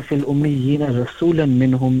بعث في الأميين رسولا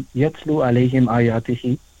منهم يتلو عليهم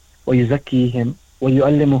آياته ويزكيهم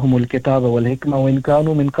وَيُعَلِّمُهُمُ الْكِتَابَ وَالْحِكْمَةَ وَإِنْ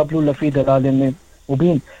كَانُوا مِنْ قَبْلُ لَفِي ضَلَالٍ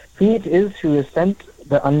مُبِينٍ. He it is who has sent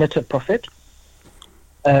the unlettered prophet,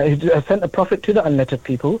 sent a prophet to the unlettered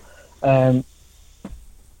people,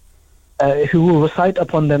 who will recite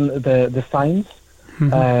upon them the signs,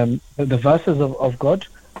 the verses of God,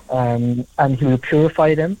 and he will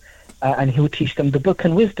purify them, and he will teach them the book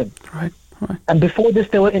and wisdom. Right. And before this,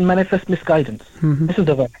 they were in manifest misguidance. This is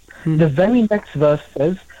the verse. The very next verse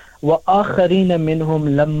says, وَآخَرِينَ مِنْهُمْ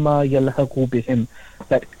لَمَّا يَلْحَقُوا بِهِمْ.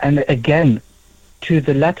 That, and again, to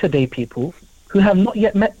the latter day people who have not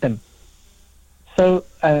yet met them. So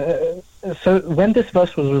when this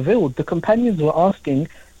verse was revealed, the companions were asking,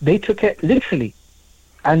 they took it literally.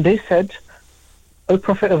 And they said, O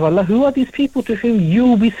Prophet of Allah, who are these people to whom you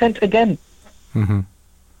will be sent again?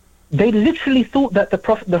 They literally thought that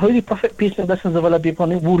the Holy Prophet, peace and blessings of Allah be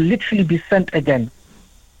upon him, will literally be sent again.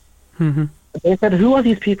 They said, who are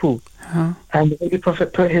these people? And the Holy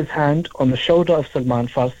Prophet put his hand on the shoulder of Salman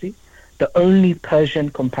Farsi, the only Persian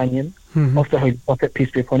companion of the Holy Prophet,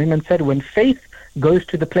 peace be upon him, and said, when faith goes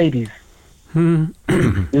to the Pleiades,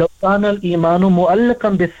 لو كان الإيمان مؤلقا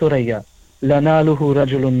بالثريا لناله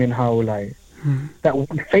رجل من هؤلاء. That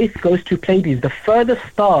when faith goes to Pleiades, the furthest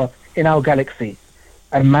star in our galaxy,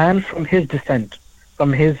 a man from his descent,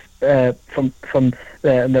 from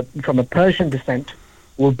a Persian descent,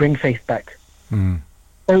 will bring faith back.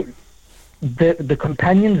 So the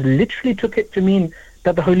companions literally took it to mean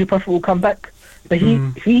that the Holy Prophet will come back. But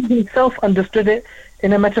he himself understood it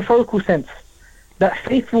in a metaphorical sense, that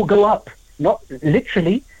faith will go up, not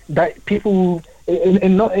literally, that people will,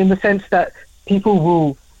 not in the sense that people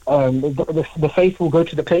will, the faith will go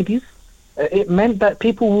to the Pleiades. It meant that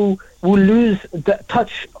people will lose the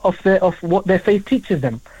touch of what their faith teaches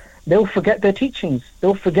them. They'll forget their teachings.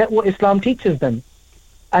 They'll forget what Islam teaches them.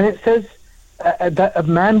 And it says that a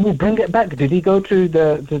man will bring it back. Did he go to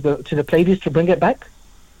the Pleiades to bring it back?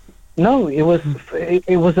 No, it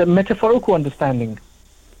was a metaphorical understanding.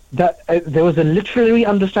 That there was a literary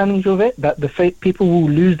understanding of it, that the faith, people will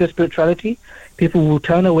lose their spirituality, people will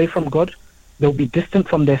turn away from God, they'll be distant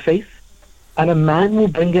from their faith, and a man will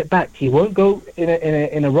bring it back. He won't go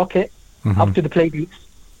in a rocket up to the Pleiades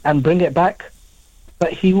and bring it back,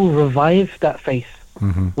 but he will revive that faith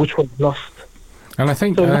which was lost. And I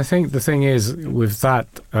think the thing is with that,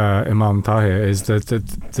 Imam Tahir, is that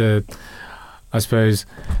the I suppose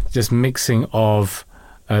just mixing of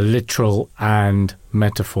literal and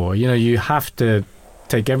metaphor. You have to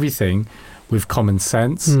take everything with common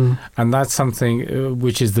sense, and that's something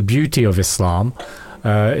which is the beauty of Islam.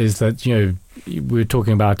 Is that we were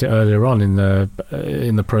talking about it earlier on in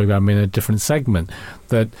the program in a different segment,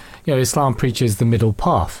 that Islam preaches the middle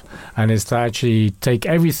path, and is to actually take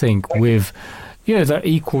everything with that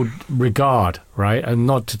equal regard, right? And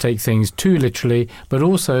not to take things too literally, but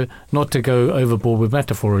also not to go overboard with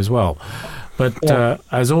metaphor as well. But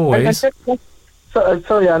as always...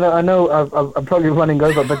 Sorry, I know I'm probably running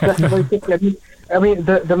over, but just very quickly, I mean,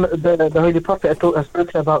 the Holy Prophet has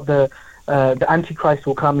spoken about the Antichrist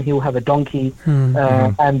will come, he will have a donkey,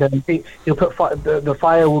 and then he'll put the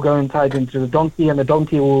fire will go inside into the donkey, and the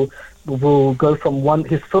donkey will go from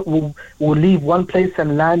his foot will leave one place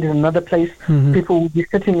and land in another place. People will be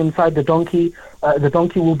sitting inside the donkey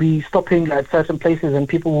will be stopping at certain places, and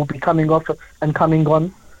people will be coming off and coming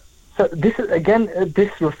on. So this is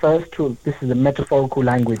refers to, this is a metaphorical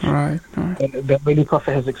language. Right. The Holy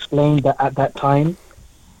Prophet has explained that at that time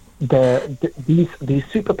these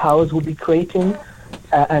superpowers will be creating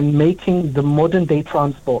and making the modern day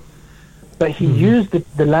transport. But he used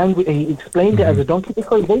the language, he explained it as a donkey,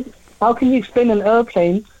 because how can you explain an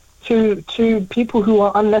airplane to people who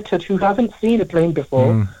are unlettered, who haven't seen a plane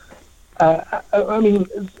before? I mean,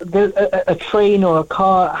 a train or a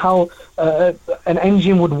car, how an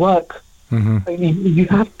engine would work. You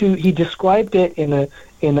have to. He described it in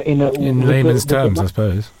layman's terms, I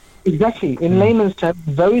suppose. Exactly, in layman's terms,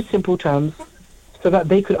 very simple terms, so that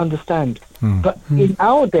they could understand. But in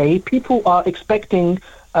our day, people are expecting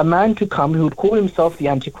a man to come who would call himself the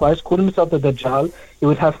Antichrist, call himself the Dajjal. He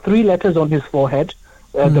would have 3 letters on his forehead,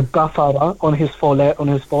 the Gafara on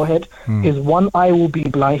his forehead. His one eye will be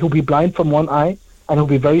blind. He'll be blind from one eye, and he'll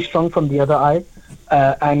be very strong from the other eye,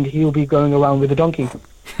 and he'll be going around with a donkey.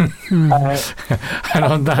 And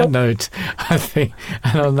on that note,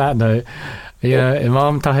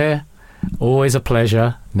 Imam Tahir, always a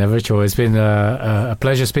pleasure, never a chore. It's been a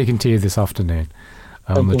pleasure speaking to you this afternoon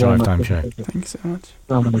on the Drive Time Show. Thanks so much.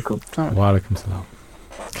 Wa alaikum salam.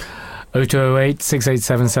 0208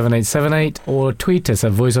 687 7878 or tweet us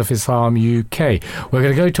at Voice of Islam UK. We're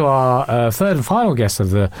going to go to our third and final guest of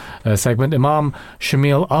the segment, Imam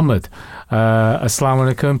Shamail Ahmad.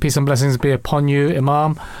 Assalamu alaikum, peace and blessings be upon you,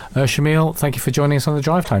 Imam. Shamail, thank you for joining us on the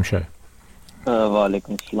Drive Time Show. Wa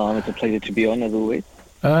alaikum salam. It's a pleasure to be on, as always.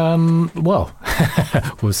 Well,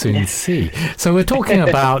 we'll soon see. So we're talking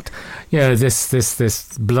about,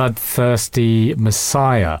 this bloodthirsty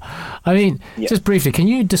Messiah. I mean, just briefly, can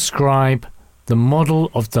you describe the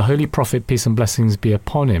model of the Holy Prophet, peace and blessings be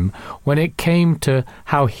upon him, when it came to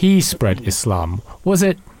how he spread Islam? Was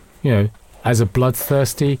it, as a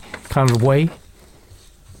bloodthirsty kind of way?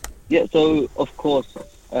 Yeah, so of course,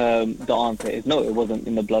 the answer is no, it wasn't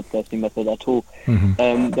in the bloodthirsty method at all.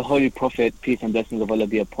 The Holy Prophet, peace and blessings of Allah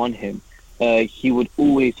be upon him, he would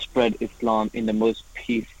always spread Islam in the most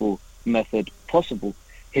peaceful method possible.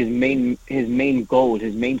 His main goal,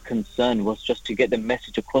 his main concern was just to get the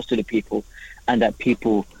message across to the people, and that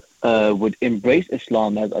people would embrace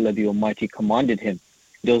Islam as Allah the Almighty commanded him.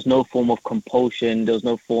 There was no form of compulsion, there was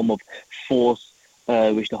no form of force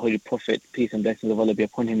which the Holy Prophet, peace and blessings of Allah be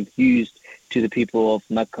upon him, used to the people of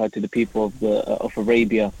Mecca, to the people of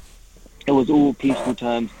Arabia. It was all peaceful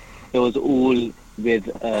terms. It was all with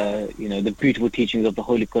the beautiful teachings of the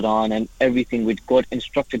Holy Quran and everything which God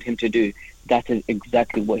instructed him to do. That is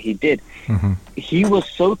exactly what he did. He was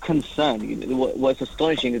so concerned. What's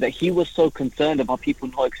astonishing is that he was so concerned about people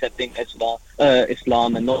not accepting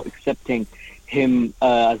Islam and not accepting him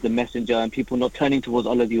as the messenger, and people not turning towards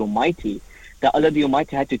Allah the Almighty, that Allah the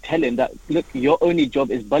Almighty had to tell him that, look, your only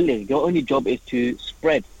job is baligh, your only job is to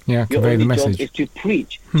spread. Yeah, your convey only the message. job is to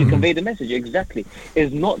preach, to convey the message, exactly.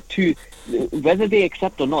 Is not to, whether they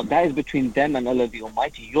accept or not, that is between them and Allah the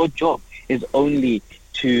Almighty. Your job is only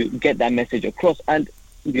to get that message across. And,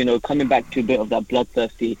 you know, coming back to a bit of that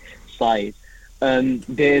bloodthirsty side,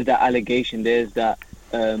 there's that allegation, there's that,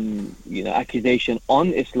 you know, accusation on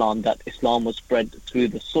Islam that Islam was spread through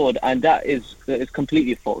the sword, and that is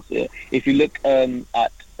completely false. If you look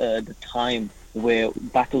at the time where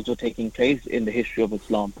battles were taking place in the history of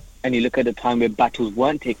Islam, and you look at the time where battles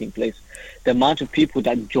weren't taking place, the amount of people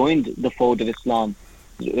that joined the fold of Islam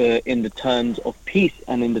in the terms of peace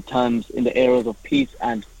and in the eras of peace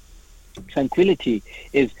and tranquility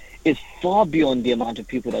is far beyond the amount of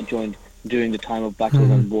people that joined during the time of battles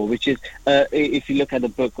and war, which is, if you look at the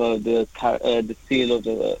book of the seal of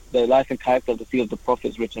the life and character of the seal of the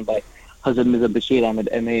prophets, written by Hazrat Mirza Bashir Ahmad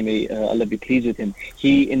M.A., may Allah be pleased with him.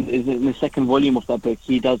 He, in the second volume of that book,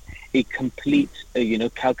 he does a complete,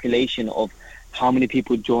 calculation of how many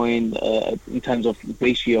people joined in terms of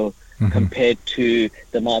ratio compared to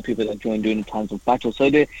the amount of people that joined during the times of battle. So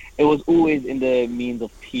it was always in the means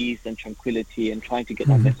of peace and tranquility and trying to get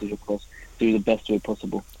that message across through the best way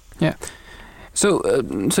possible. Yeah. So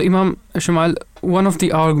Imam Shamail, one of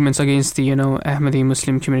the arguments against the Ahmadi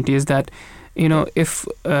Muslim community is that if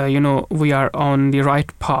we are on the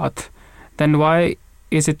right path, then why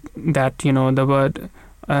is it that the word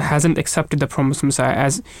hasn't accepted the promised Messiah,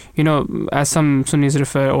 as as some Sunnis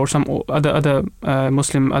refer, or some other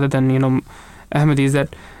Muslim other than Ahmadis,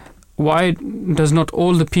 that why does not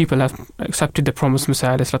all the people have accepted the promised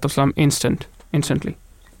Messiah instantly?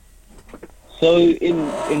 So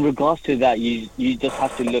in regards to that, you just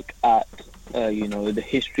have to look at the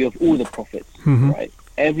history of all the prophets, right?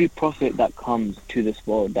 Every prophet that comes to this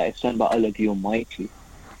world that is sent by Allah the Almighty,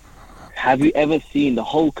 have you ever seen the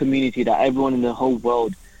whole community, that everyone in the whole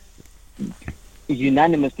world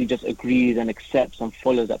unanimously just agrees and accepts and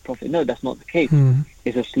follows that prophet? No, that's not the case.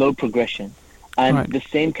 It's a slow progression. And the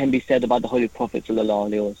same can be said about the Holy Prophet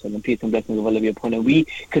ﷺ, peace and blessings of Allah be upon him. We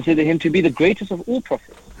consider him to be the greatest of all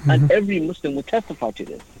prophets. And every Muslim will testify to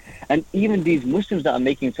this. And even these Muslims that are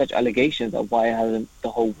making such allegations of why hasn't the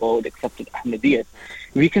whole world accepted Ahmadiyya,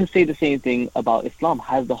 we can say the same thing about Islam.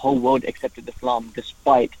 Has the whole world accepted Islam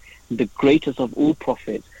despite the greatest of all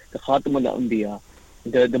prophets, the Khatam al-Anbiya,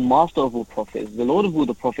 the master of all prophets, the Lord of all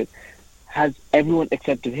the prophets? Has everyone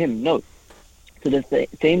accepted him? No. So the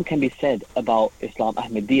same can be said about Islam,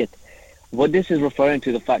 Ahmadiyyat. What this is referring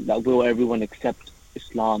to, the fact that will everyone accept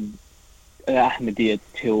Islam, Ahmadiyyat,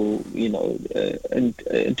 till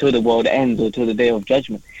until the world ends or till the day of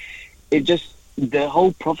judgment. It just, the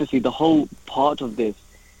whole prophecy, the whole part of this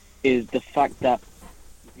is the fact that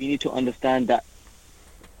we need to understand that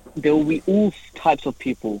there will be all types of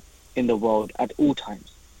people in the world at all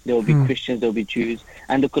times. There will be Christians, there will be Jews,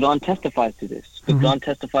 and the Quran testifies to this. The Quran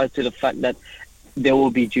testifies to the fact that there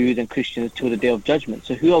will be Jews and Christians till the day of judgment.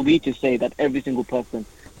 So who are we to say that every single person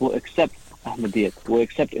will accept Ahmadiyyat, will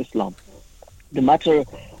accept Islam? The matter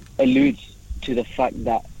alludes to the fact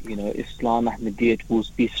that Islam, Ahmadiyyat will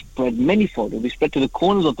be spread manifold. It will be spread to the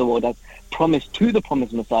corners of the world as promised to the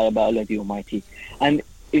promised Messiah by Allah the Almighty. And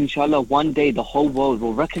inshallah, one day the whole world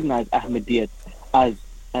will recognize Ahmadiyyat as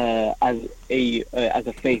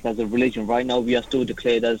a faith, as a religion. Right now, we are still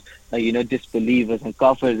declared as disbelievers and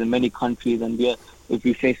kafirs in many countries, and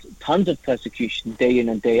we face tons of persecution day in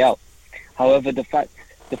and day out. However, the fact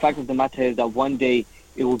of the matter is that one day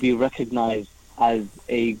it will be recognized as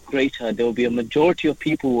a greater. There will be a majority of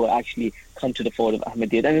people who will actually come to the fold of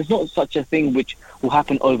Ahmadiyyat, and it's not such a thing which will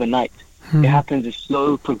happen overnight. It happens in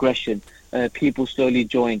slow progression. People slowly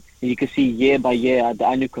join, and you can see year by year at the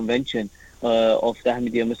annual convention of the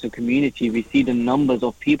Ahmadiyya Muslim Community, we see the numbers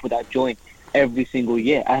of people that join every single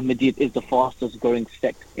year. Ahmadiyyat is the fastest growing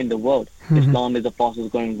sect in the world. Islam is the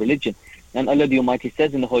fastest growing religion. And Allah the Almighty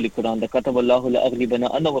says in the Holy Quran that Kataballahu la'aghlibana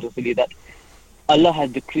ana wa rasuli, that Allah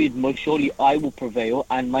has decreed, most surely I will prevail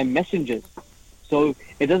and my messengers. So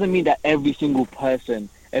it doesn't mean that every single person,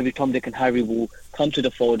 every Tom, Dick and Harry will come to the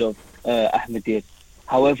fold of Ahmadiyyat.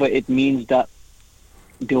 However, it means that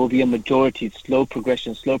there will be a majority, slow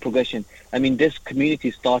progression. I mean, this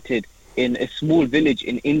community started in a small village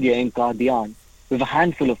in India, in Qadian, with a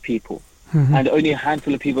handful of people. And only a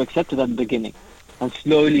handful of people accepted at the beginning. And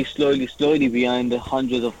slowly, we are in the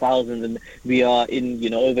hundreds of thousands, and we are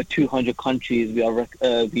in, over 200 countries.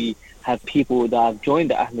 We have people that have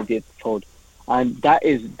joined the Ahmadiyyat fold. And that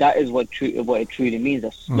is what it truly means,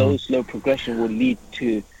 that slow progression will lead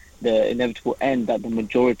to the inevitable end that the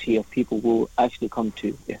majority of people will actually come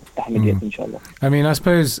to. Yeah, the Ahmadiyyat, inshallah. I mean, I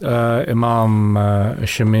suppose, Imam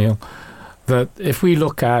Shamail, that if we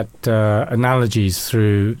look at analogies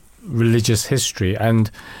through religious history,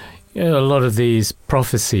 and a lot of these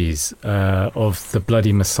prophecies of the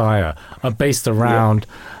bloody Messiah are based around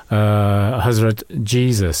Hazrat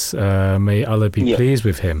Jesus, may Allah be pleased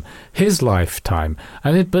with him, his lifetime.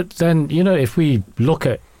 But then, if we look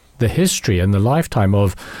at the history and the lifetime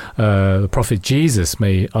of the Prophet Jesus,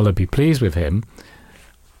 may Allah be pleased with him,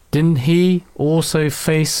 didn't he also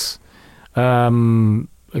face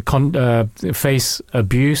face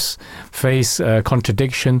abuse, face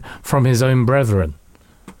contradiction from his own brethren?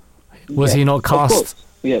 Was he not cast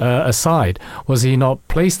aside? Was he not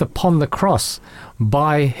placed upon the cross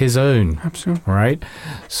by his own? Absolutely. Right?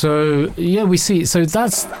 So, we see. So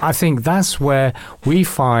I think that's where we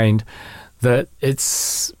find that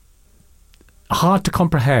it's hard to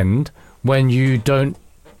comprehend when you don't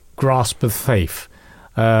grasp the faith.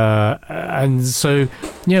 And so,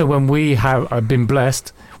 when we have been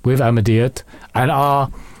blessed with Ahmadiyyat and our,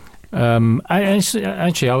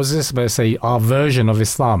 actually, I was just about to say our version of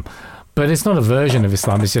Islam, but it's not a version of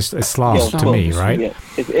Islam, it's just Islam to me, right? Yeah.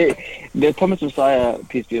 The Prophet Messiah,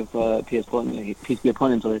 peace be upon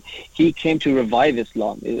him, sorry, he came to revive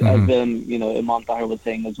Islam. As Imam Tahir was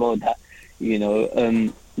saying as well, that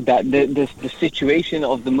that the situation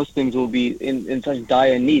of the Muslims will be in such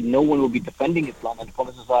dire need. No one will be defending Islam, and the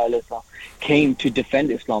Prophet ﷺ came to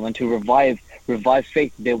defend Islam and to revive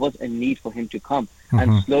faith. There was a need for him to come,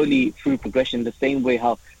 and slowly through progression, the same way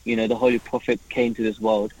how the Holy Prophet came to this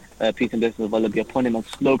world, peace and blessings of Allah be upon him, and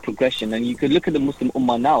slow progression. And you could look at the Muslim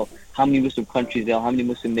Ummah now, how many Muslim countries there are, how many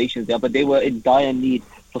Muslim nations there are, but they were in dire need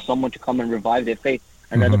for someone to come and revive their faith.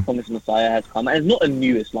 And then the promised Messiah has come. And it's not a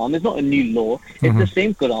new Islam, it's not a new law. It's the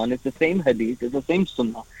same Quran, it's the same Hadith, it's the same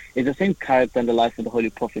Sunnah, it's the same character and the life of the Holy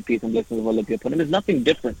Prophet, peace and blessings of Allah be upon him. It's nothing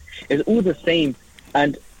different. It's all the same.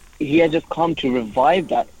 And he has just come to revive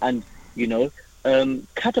that and,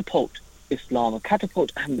 catapult Islam,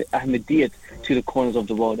 catapult Ahmadiyyat to the corners of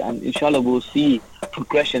the world. And inshallah we'll see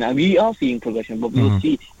progression. And we are seeing progression, but we'll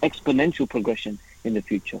see exponential progression in the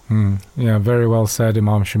future. Yeah, very well said,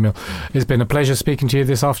 Imam Shamail. It's been a pleasure speaking to you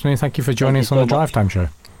this afternoon. Thank you for joining us on the Drive Time Show.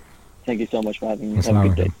 Thank you so much for having me. Have a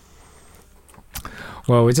good day.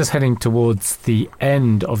 Well, we're just heading towards the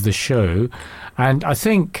end of the show, and I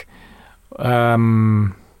think, we've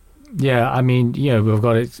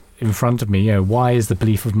got it in front of me. Why is the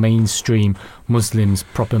belief of mainstream Muslims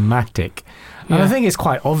problematic? And I think it's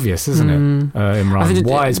quite obvious, isn't it, Imran?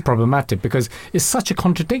 Why it's problematic? Because it's such a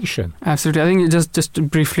contradiction. Absolutely. I think just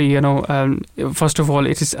briefly, first of all,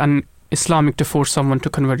 it is un-Islamic to force someone to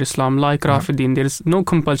convert Islam. Like Rafidin, there is no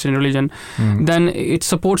compulsion in religion. Then it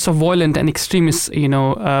supports a violent and extremist,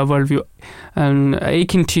 worldview,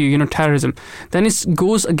 akin to, terrorism. Then it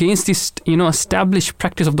goes against this, established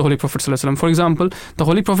practice of the Holy Prophet ﷺ. For example, the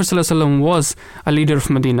Holy Prophet ﷺ was a leader of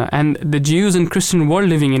Medina, and the Jews and Christians were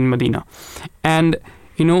living in Medina. And,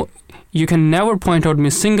 you can never point out me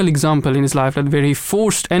a single example in his life where he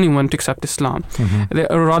forced anyone to accept Islam.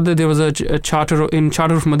 Rather, there was a charter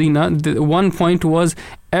of Medina. The one point was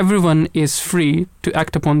everyone is free to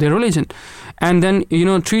act upon their religion. And then,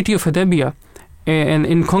 Treaty of Hudaybiyah and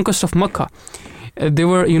in conquest of Makkah, they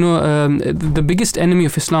were, the biggest enemy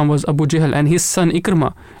of Islam was Abu Jahl, and his son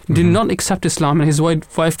Ikrima did not accept Islam, and his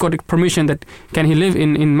wife got permission that can he live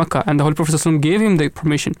in Makkah, and the Holy Prophet ﷺ gave him the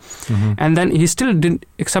permission. And then he still didn't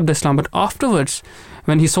accept Islam, but afterwards,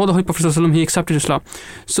 when he saw the Holy Prophet ﷺ, he accepted Islam.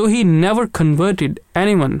 So he never converted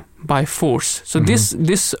anyone by force. So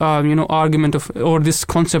this argument of, or this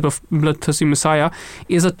concept of bloodthirsty Messiah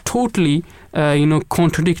is a totally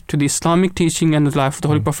contradict to the Islamic teaching and the life of the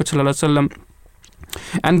Holy Prophet ﷺ.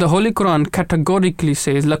 And the Holy Quran categorically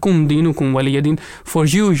says, "Lakum dinukum waliyadin," for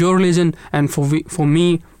you your religion, and for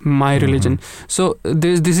me my religion. So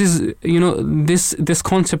this is this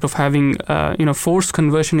concept of having forced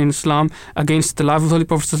conversion in Islam against the life of the Holy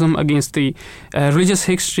Prophet ﷺ, against the religious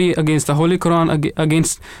history, against the Holy Quran,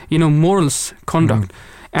 against morals, conduct.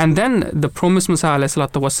 And then the promised Messiah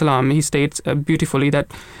ﷺ, he states beautifully that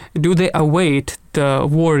do they await the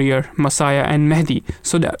warrior Messiah and Mahdi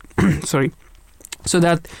so that so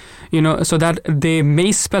that they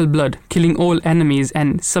may spill blood, killing all enemies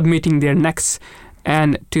and submitting their necks,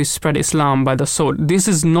 and to spread Islam by the sword. This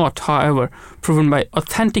is not, however, proven by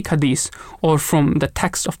authentic hadith or from the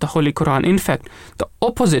text of the Holy Quran. In fact, the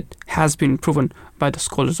opposite has been proven by the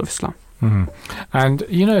scholars of Islam. And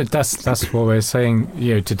that's what we're saying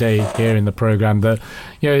today here in the program, that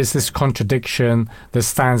it's this contradiction that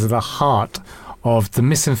stands at the heart of the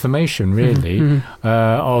misinformation, really,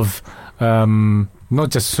 of not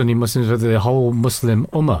just Sunni Muslims, but the whole Muslim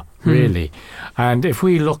Ummah, really. And if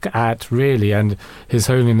we look at, really, and His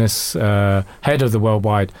Holiness, head of the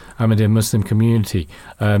worldwide Ahmadiyya Muslim Community,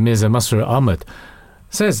 Mirza Masroor Ahmad,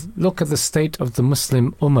 says, look at the state of the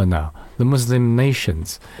Muslim Ummah now, the Muslim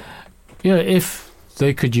nations. If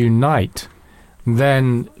they could unite,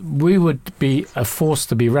 then we would be a force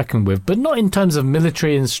to be reckoned with, but not in terms of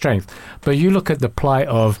military and strength. But you look at the plight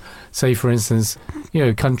of, say, for instance,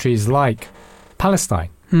 countries like Palestine.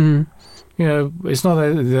 It's not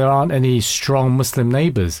that there aren't any strong Muslim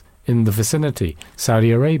neighbors in the vicinity.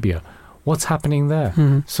 Saudi Arabia, what's happening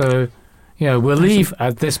there? So, we'll leave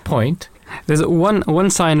at this point. There's one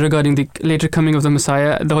sign regarding the later coming of the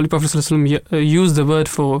Messiah. The Holy Prophet ﷺ used the word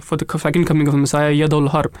for the second coming of the Messiah, Yadul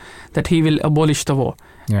Harb, that he will abolish the war.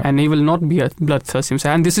 Yeah. And he will not be a bloodthirsty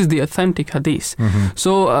Messiah. And this is the authentic hadith.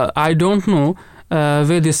 So I don't know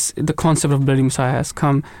where the concept of bloody Messiah has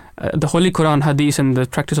come. The Holy Quran, hadith, and the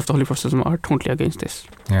practice of the Holy Prophet are totally against this.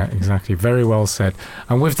 Yeah, exactly. Very well said.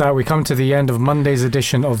 And with that, we come to the end of Monday's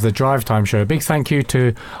edition of the Drive Time Show. A big thank you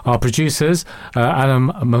to our producers,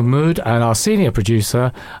 Anam, Mahmood, and our senior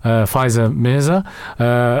producer, Faiza Mirza.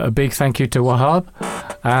 A big thank you to Wahab.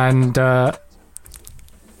 And a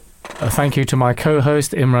thank you to my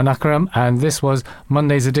co-host, Imran Akram. And this was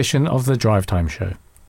Monday's edition of the Drive Time Show.